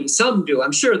 probably some do,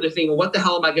 I'm sure they're thinking, what the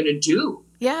hell am I going to do?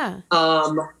 Yeah.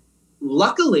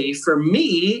 Luckily for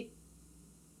me,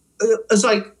 it was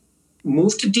like,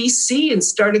 moved to DC and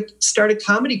start a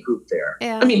comedy group there.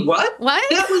 Yeah. I mean, what?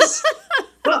 That was,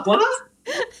 what?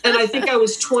 And I think I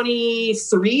was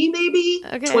 23, maybe?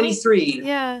 Okay. 23.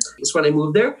 Yeah. Is when I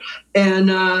moved there.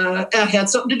 And I had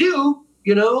something to do,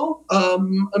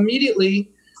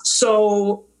 immediately.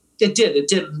 So it did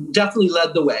definitely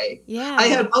led the way. Yeah. I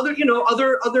had other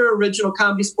original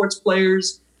ComedySportz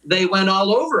players. They went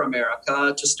all over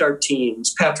America to start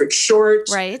teams. Patrick Short,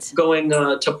 going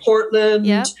to Portland.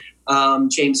 Yep.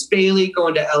 James Bailey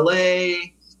going to LA.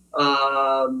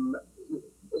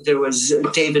 There was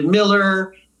David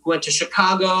Miller who went to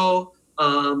Chicago,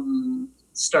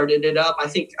 started it up. I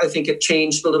think it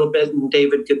changed a little bit, and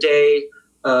David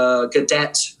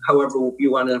Gadet, however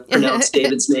you want to pronounce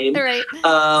David's name. Right.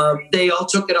 They all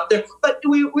took it up there, but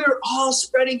we were all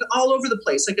spreading all over the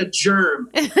place like a germ.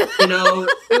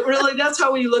 It really, that's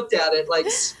how we looked at it.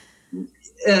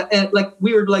 And like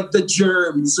we were like the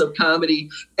germs of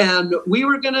comedy, and we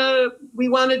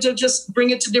wanted to just bring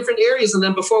it to different areas. And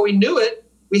then before we knew it,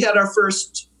 we had our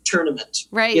first tournament,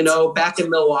 back in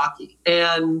Milwaukee,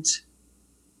 and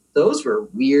those were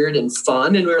weird and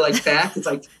fun. And we were like back, it's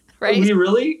like, are we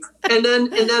really? And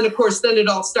then of course, then it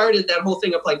all started, that whole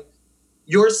thing of like,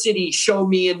 your city, show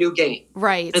me a new game.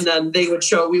 Right. And then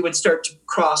we would start to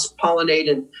cross-pollinate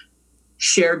and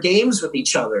share games with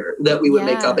each other that we would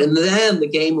make up. And then the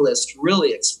game list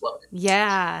really exploded.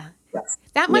 Yeah.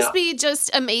 That must be just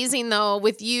amazing, though,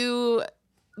 with you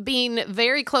being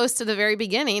very close to the very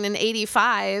beginning in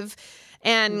 85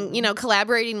 and,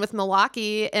 collaborating with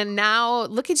Milwaukee. And now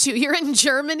look at you, you're in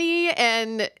Germany,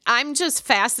 and I'm just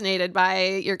fascinated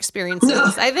by your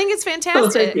experiences. I think it's fantastic. Oh,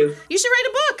 thank you. You should write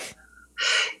a book.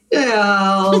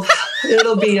 Yeah,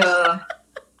 it'll be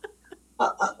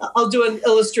I'll do an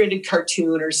illustrated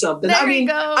cartoon or something. There you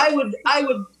go. I would.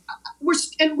 We're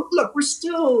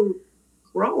still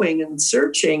growing and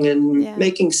searching and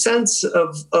making sense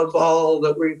of all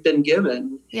that we've been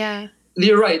given. Yeah,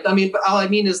 you're right. I mean, but all I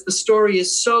mean is the story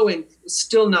is still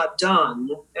not done,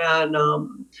 and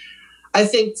I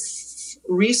think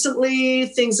recently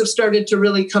things have started to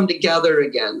really come together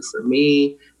again for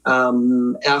me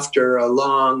after a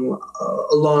long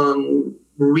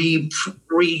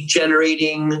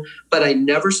regenerating, but I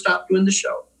never stopped doing the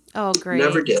show. Oh, great.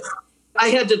 Never did. I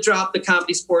had to drop the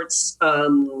ComedySportz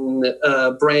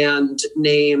brand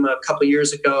name a couple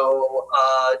years ago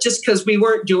just because we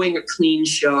weren't doing a clean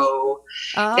show.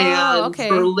 Oh, and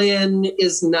Berlin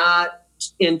is not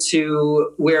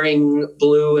into wearing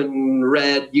blue and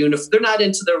red uniform. They're not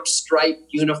into their striped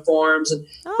uniforms. And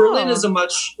Berlin is a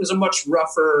much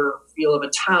rougher feel of a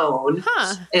town.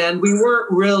 And we're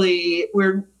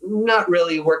not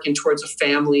really working towards a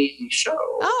family show.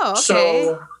 Oh,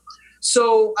 okay.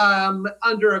 So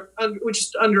under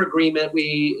agreement,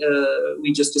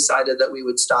 we just decided that I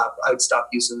would stop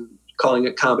calling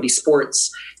it ComedySportz,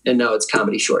 and now it's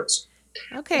Comedy Shorts.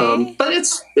 Okay. But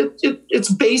it's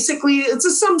basically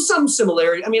some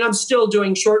similarity. I mean, I'm still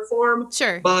doing short form,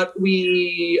 sure, but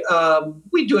we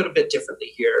do it a bit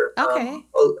differently here. Okay.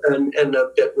 And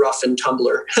a bit rough and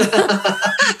tumbler.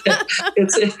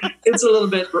 It's a little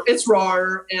bit, it's raw,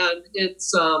 and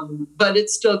it's but it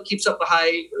still keeps up a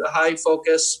high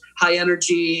focus, high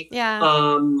energy.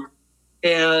 Yeah.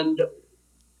 And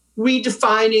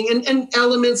redefining and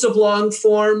elements of long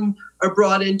form are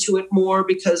brought into it more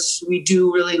because we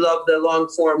do really love the long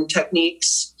form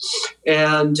techniques,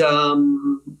 and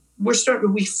we're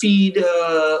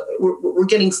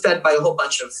getting fed by a whole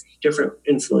bunch of different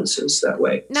influences that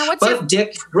way. Now,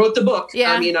 Dick wrote the book.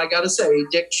 Yeah. I mean, I gotta say,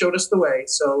 Dick showed us the way,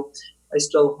 so I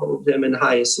still hold him in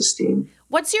highest esteem.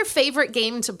 What's your favorite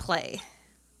game to play?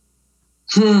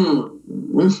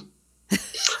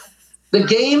 The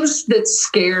games that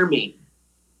scare me,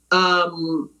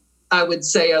 I would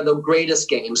say, are the greatest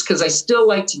games, because I still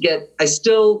like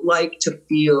to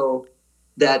feel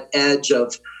that edge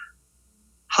of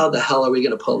how the hell are we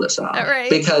going to pull this off? Right.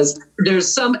 Because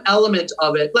there's some element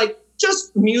of it, like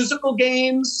just musical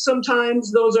games.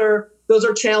 Sometimes those are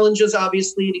challenges,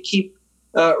 obviously, to keep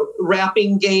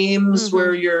rapping games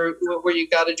where you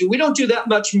got to do. We don't do that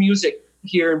much music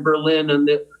here in Berlin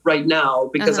right now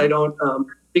because I don't.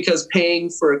 Because paying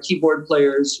for a keyboard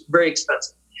player is very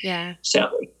expensive. Yeah.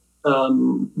 Sadly.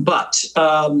 But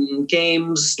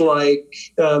games like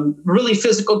really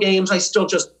physical games, I still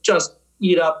just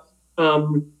eat up. I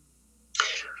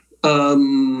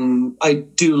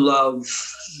do love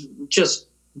just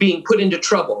being put into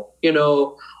trouble,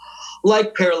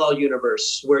 like Parallel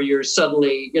Universe, where you're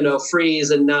suddenly, freeze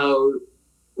and now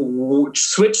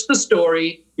switch the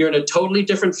story. You're in a totally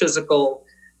different phisicals.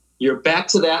 You're back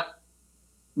to that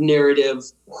narrative.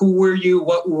 Who were you?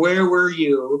 Where were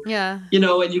you? Yeah.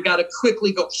 And you got to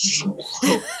quickly go,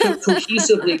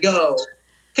 cohesively go.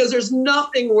 Because there's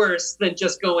nothing worse than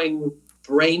just going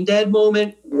brain dead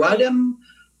moment. What's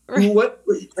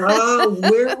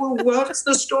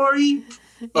the story?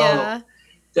 Yeah. Oh,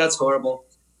 that's horrible.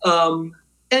 And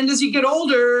as you get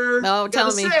older,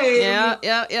 tell me. Yeah.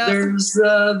 There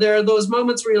are those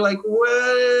moments where you're like,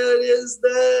 what is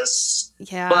this?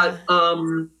 Yeah. But,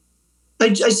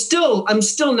 I'm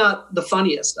still not the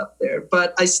funniest up there,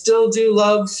 but I still do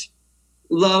love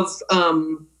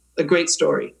a great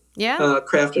story. Yeah.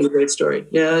 Crafting a great story.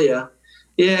 Yeah.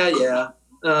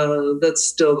 That's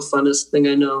still the funnest thing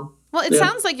I know. Well, it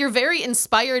sounds like you're very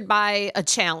inspired by a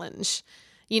challenge.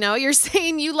 You're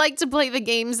saying you like to play the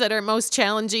games that are most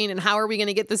challenging, and how are we going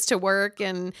to get this to work?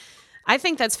 And I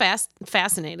think that's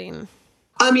fascinating.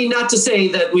 I mean, not to say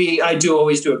that I do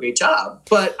always do a great job,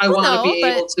 but I want to be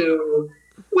able to.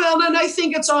 Well, and I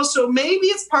think it's also, maybe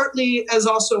it's partly as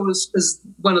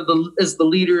the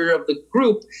leader of the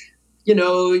group,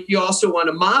 you also want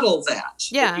to model that.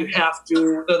 Yeah. That you have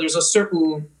to. There's a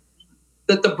certain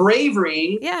that the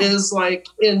bravery is like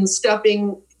in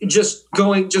stepping, just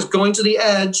going to the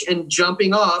edge and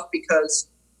jumping off, because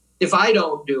if I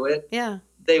don't do it,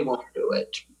 they won't do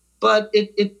it. But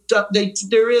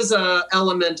there is a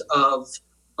element of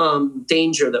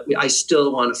danger that I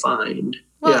still want to find.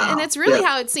 Well, and it's really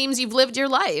how it seems you've lived your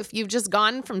life. You've just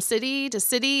gone from city to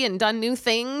city and done new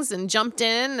things and jumped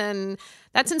in, and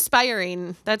that's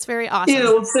inspiring. That's very awesome. Yeah,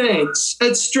 well, thanks.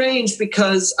 It's strange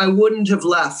because I wouldn't have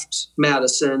left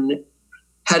Madison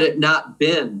had it not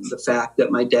been the fact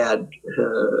that my dad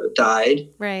died.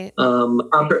 Right.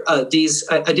 I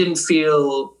didn't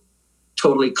feel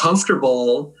totally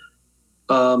comfortable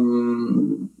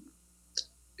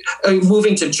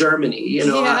moving to Germany.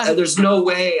 There's no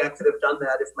way I could have done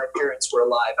that if my parents were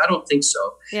alive. I don't think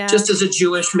so. Yeah. Just as a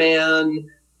Jewish man,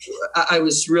 I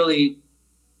was really,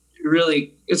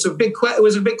 really. It was a big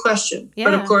question. Yeah.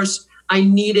 But of course, I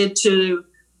needed to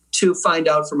find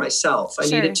out for myself. I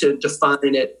needed to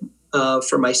define it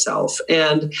for myself.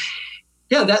 And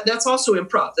that's also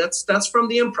improv. That's from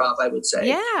the improv, I would say.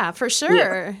 Yeah, for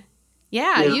sure.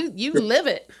 Yeah. You live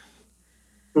it.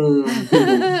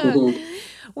 Mm-hmm.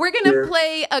 We're going to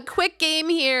play a quick game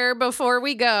here before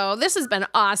we go. This has been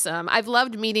awesome. I've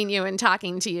loved meeting you and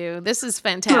talking to you. This is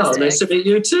fantastic. Oh, nice to meet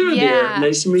you too, dear.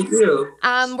 Nice to meet you.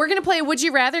 We're going to play a Would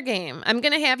You Rather game. I'm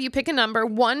going to have you pick a number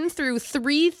 1 through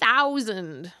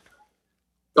 3,000.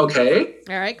 Okay.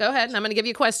 All right, go ahead. I'm going to give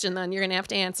you a question then. You're going to have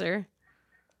to answer.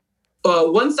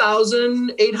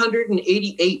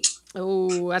 1,888.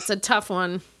 Oh, that's a tough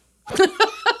one.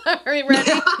 Are you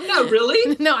ready?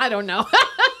 Really? No, I don't know.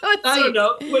 I don't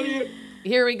know. What do you?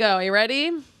 Here we go. You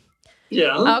ready?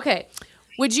 Yeah. Okay.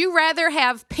 Would you rather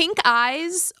have pink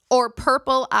eyes or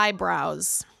purple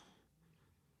eyebrows?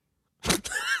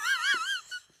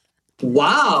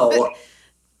 Wow.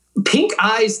 Pink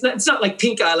eyes. It's not like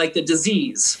pink eye, like the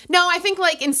disease. No, I think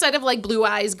like instead of like blue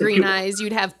eyes, green eyes,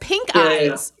 you'd have pink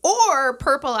eyes or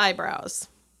purple eyebrows.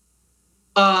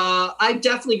 I'd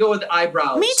definitely go with the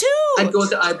eyebrows. Me too. I'd go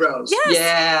with the eyebrows. Yes.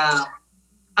 Yeah.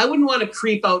 I wouldn't want to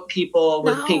creep out people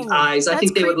with pink eyes. I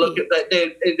think they would look at that.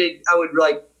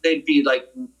 They'd be like,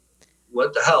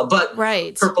 what the hell? But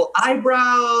purple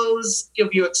eyebrows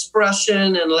give you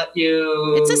expression and let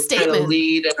you it's a statement. Kind of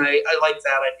lead. And I like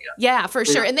that idea. Yeah, for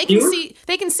sure. And they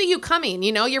can see you coming.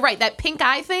 You know, you're right. That pink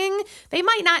eye thing, they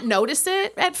might not notice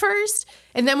it at first.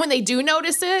 And then when they do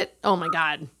notice it, oh my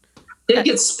God. They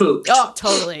get spooked. Oh,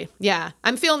 totally. Yeah.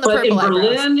 I'm feeling the purple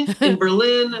eyebrows. In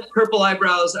Berlin, purple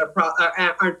eyebrows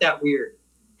aren't that weird.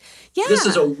 Yeah. This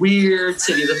is a weird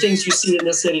city. The things you see in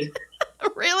this city.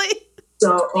 Really?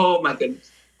 So, oh my goodness.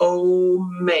 Oh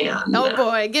man. Oh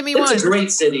boy. Give me one. It's a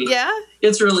great city. Yeah?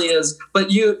 It really is. But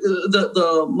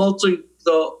the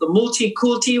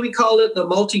multi-culti, we call it, the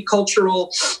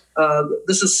multicultural,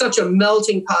 this is such a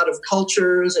melting pot of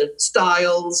cultures and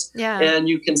styles. Yeah. And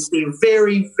you can see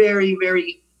very, very,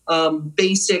 very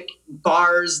basic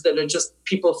bars that are just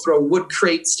people throw wood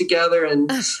crates together.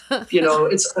 And, it's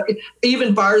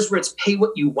even bars where it's pay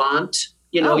what you want.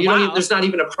 There's not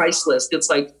even a price list. It's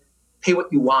like pay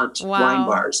what you want, wine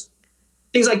bars.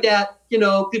 Things like that,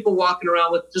 people walking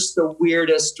around with just the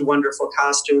weirdest, wonderful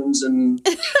costumes. And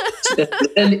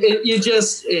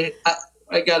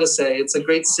I got to say, it's a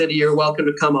great city. You're welcome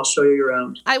to come. I'll show you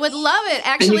around. I would love it.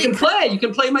 Actually, and you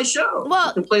can play my show. Well,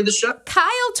 you can play the show.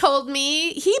 Kyle told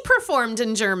me he performed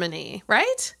in Germany,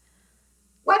 right?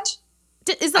 What?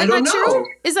 Is that not true?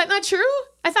 Is that not true?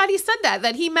 I thought he said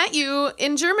that he met you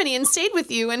in Germany and stayed with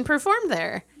you and performed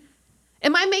there.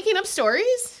 Am I making up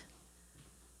stories?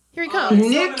 Here he comes.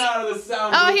 Nick. Here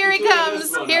he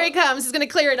comes. Here he comes. He's going to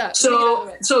clear it up.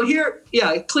 So here,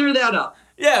 clear that up.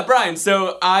 Yeah, Brian.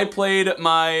 So I played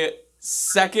my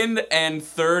second and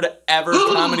third ever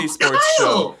ComedySportz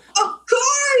show. Of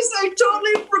course, I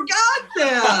totally forgot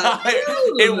that.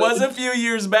 It was a few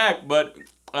years back, but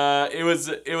it was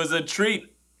a treat.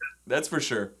 That's for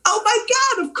sure. Oh my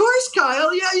God! Of course,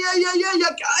 Kyle. Yeah, Kyle.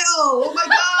 Oh my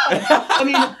God. I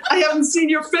mean, I haven't seen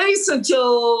your face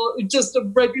until just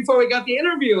right before we got the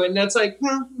interview, and that's like,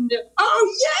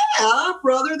 oh yeah,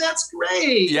 brother, that's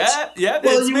great. Yeah.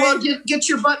 Well, you want to get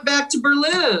your butt back to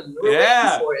Berlin? We're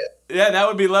waiting for you. Yeah, that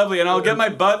would be lovely, and I'll get my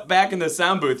butt back in the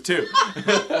sound booth too.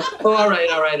 Oh, all right.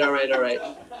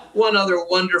 One other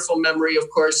wonderful memory, of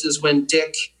course, is when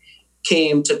Dick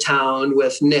came to town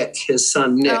with Nick, his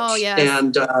son Nick. Oh, yes.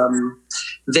 And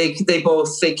they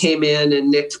came in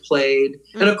and Nick played.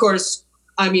 And of course,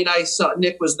 I mean, I saw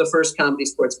Nick was the first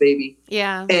ComedySportz baby.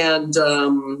 Yeah. And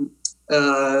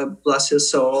bless his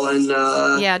soul. And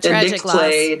tragic and Nick loss.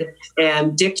 Played,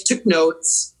 and Dick took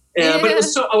notes. But I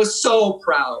was so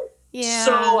proud. Yeah.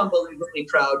 So unbelievably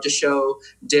proud to show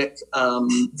Dick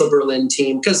the Berlin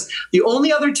team, because the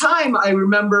only other time I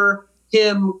remember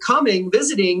him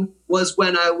visiting was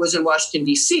when I was in Washington,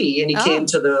 D.C., and he came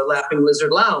to the Laughing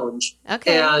Lizard Lounge.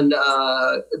 Okay. And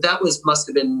that must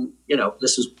have been,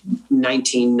 this was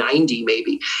 1990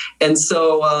 maybe. And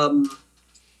so,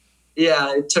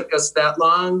 it took us that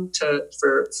long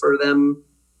for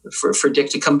Dick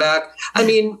to come back. I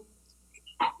mean,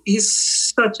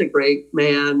 he's such a great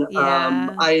man. Yeah.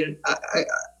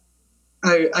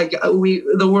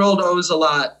 The world owes a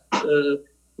lot to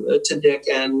Dick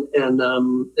and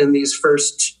these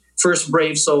first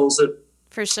brave souls that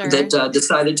for sure that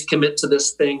decided to commit to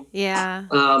this thing. Yeah.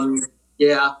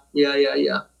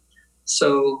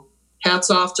 So hats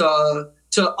off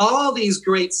to all these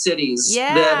great cities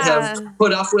that have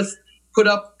put up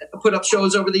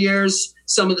shows over the years.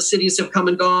 Some of the cities have come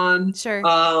and gone. Sure.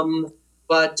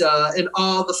 But and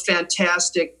all the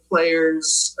fantastic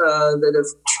players that have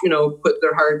put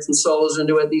their hearts and souls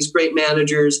into it. These great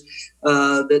managers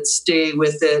that stay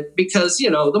with it, because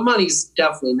the money's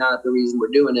definitely not the reason we're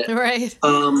doing it. Right.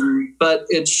 But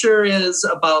it sure is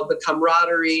about the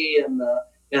camaraderie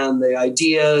and the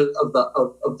idea of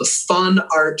the fun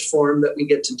art form that we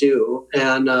get to do,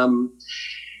 and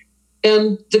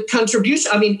the contribution.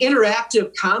 I mean,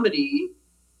 interactive comedy.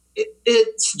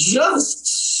 It's just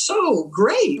so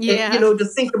great, yeah. To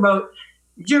think about.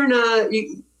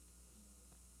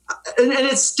 and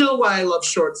it's still why I love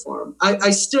short form.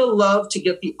 I still love to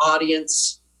get the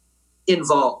audience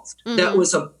involved. Mm-hmm. That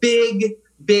was a big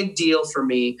deal for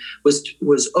me,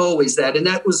 was always that. And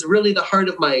that was really the heart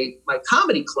of my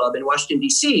comedy club in Washington,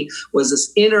 D.C., was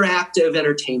this interactive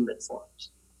entertainment forms.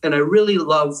 And I really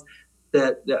love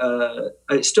that.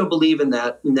 I still believe in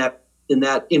that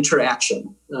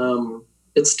interaction.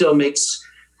 It still makes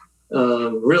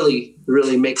really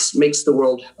makes the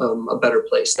world a better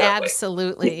place that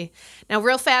Absolutely. way. Now,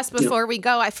 real fast before we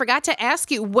go, I forgot to ask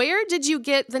you, where did you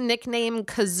get the nickname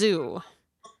Kazoo?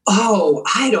 Oh,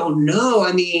 I don't know.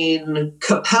 I mean,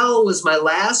 Kapell was my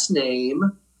last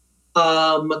name.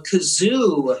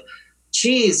 Kazoo,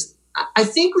 geez, I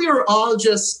think we were all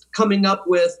just coming up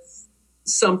with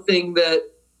something that,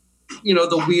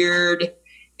 the weird.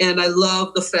 And I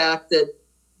love the fact that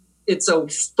it's a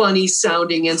funny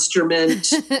sounding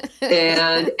instrument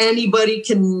and anybody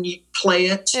can play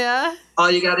it. Yeah. All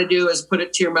you got to do is put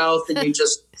it to your mouth and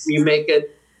you make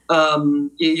it.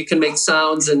 You can make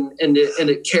sounds and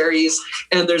it carries,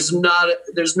 and there's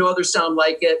no other sound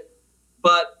like it,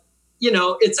 but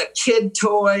it's a kid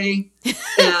toy.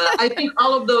 I think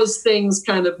all of those things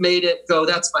kind of made it go,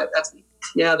 that's me.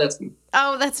 Yeah, that's me.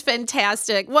 Oh, that's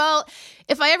fantastic. Well,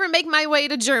 if I ever make my way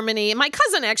to Germany, my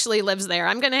cousin actually lives there.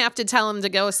 I'm going to have to tell him to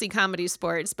go see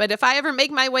ComedySportz. But if I ever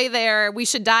make my way there, we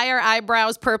should dye our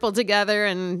eyebrows purple together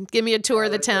and give me a tour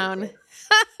of the town.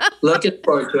 Looking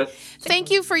forward to it.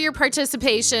 Thank you for your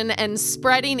participation and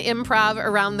spreading improv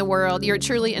around the world. You're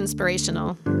truly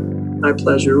inspirational. My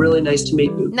pleasure. Really nice to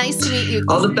meet you. Nice to meet you.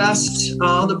 All the best.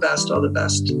 All the best. All the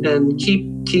best. And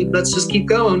let's just keep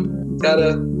going.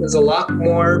 There's a lot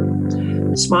more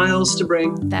smiles to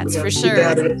bring. That's for sure.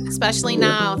 Especially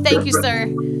now. Thank you, sir.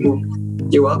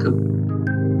 You're welcome.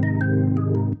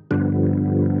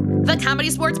 The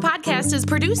ComedySportz Podcast is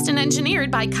produced and engineered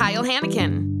by Kyle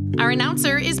Hannikin. Our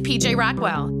announcer is PJ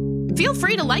Rockwell. Feel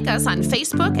free to like us on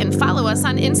Facebook and follow us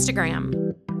on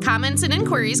Instagram. Comments and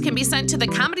inquiries can be sent to the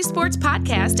ComedySportz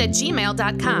Podcast at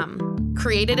gmail.com.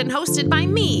 Created and hosted by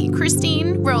me,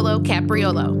 Christine Rollo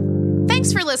Capriolo.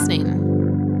 Thanks for listening.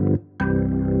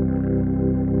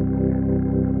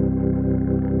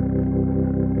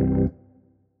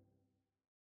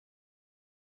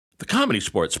 The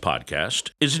ComedySportz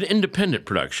Podcast is an independent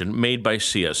production made by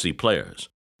CSz players.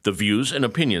 The views and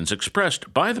opinions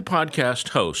expressed by the podcast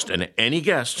host and any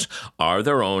guests are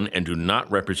their own and do not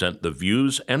represent the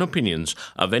views and opinions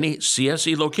of any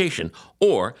CSz location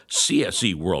or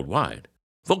CSz Worldwide.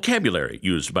 Vocabulary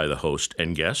used by the host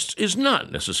and guests is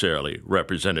not necessarily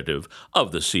representative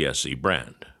of the CSz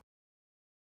brand.